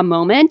aha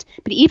moment,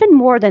 but even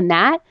more than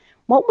that,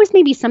 what was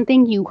maybe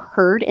something you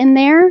heard in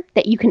there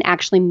that you can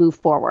actually move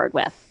forward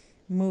with?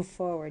 Move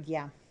forward.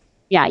 Yeah.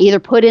 Yeah. Either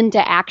put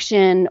into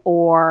action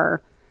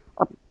or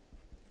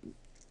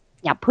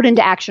put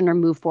into action or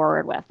move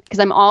forward with. Because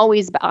I'm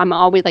always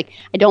like,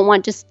 I don't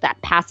want just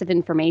that passive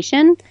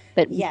information,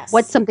 but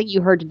what's something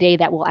you heard today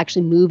that will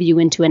actually move you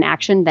into an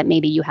action that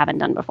maybe you haven't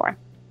done before?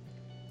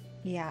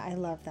 Yeah, I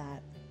love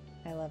that.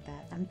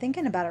 I'm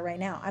thinking about it right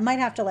now. I might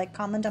have to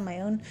comment on my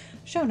own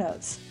show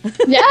notes.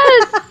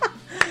 Yes.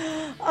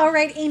 All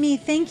right, Amy,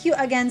 thank you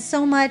again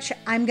so much.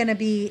 I'm going to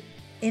be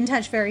in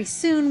touch very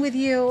soon with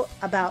you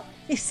about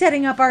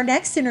setting up our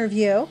next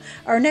interview,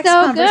 our next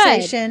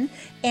conversation. Good.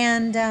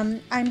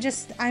 And I'm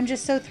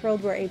just so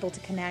thrilled we're able to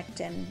connect.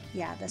 And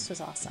yeah, this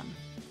was awesome.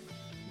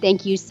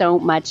 Thank you so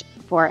much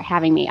for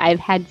having me. I've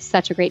had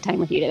such a great time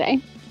with you today.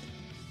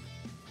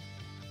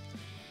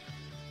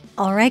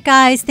 All right,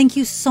 guys, thank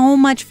you so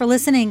much for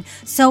listening.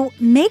 So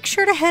make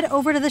sure to head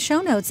over to the show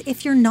notes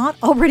if you're not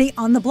already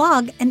on the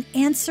blog and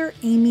answer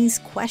Amy's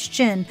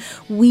question.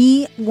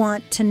 We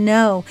want to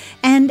know.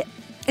 And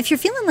if you're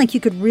feeling like you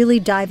could really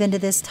dive into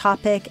this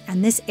topic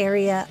and this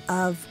area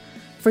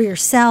for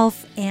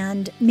yourself,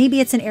 and maybe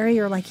it's an area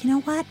you're like, you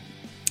know what,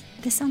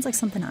 this sounds like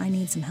something I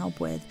need some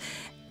help with.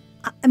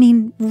 I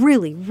mean,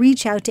 really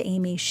reach out to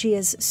Amy. She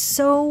is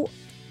so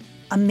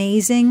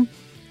amazing.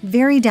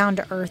 Very down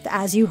to earth,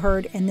 as you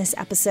heard in this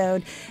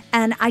episode.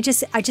 And I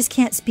just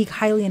can't speak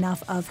highly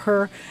enough of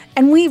her.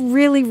 And we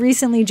really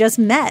recently just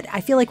met. I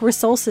feel like we're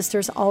soul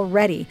sisters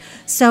already.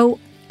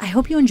 So I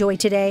hope you enjoyed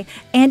today.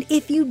 And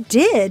if you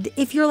did,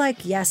 if you're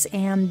like, yes,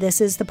 and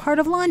this is the part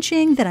of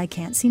launching that I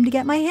can't seem to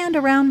get my hand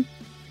around,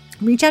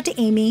 reach out to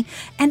Amy,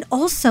 and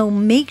also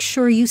make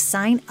sure you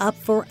sign up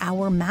for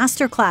our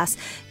masterclass.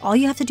 All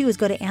you have to do is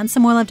go to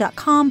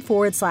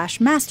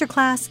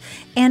annesamorelove.com/masterclass.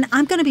 And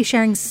I'm going to be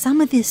sharing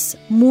some of this,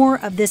 more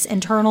of this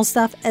internal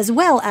stuff, as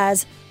well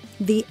as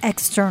the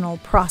external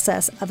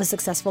process of a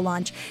successful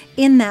launch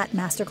in that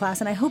masterclass.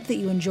 And I hope that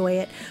you enjoy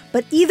it.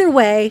 But either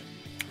way,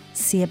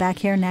 see you back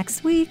here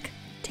next week.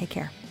 Take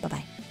care.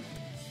 Bye-bye.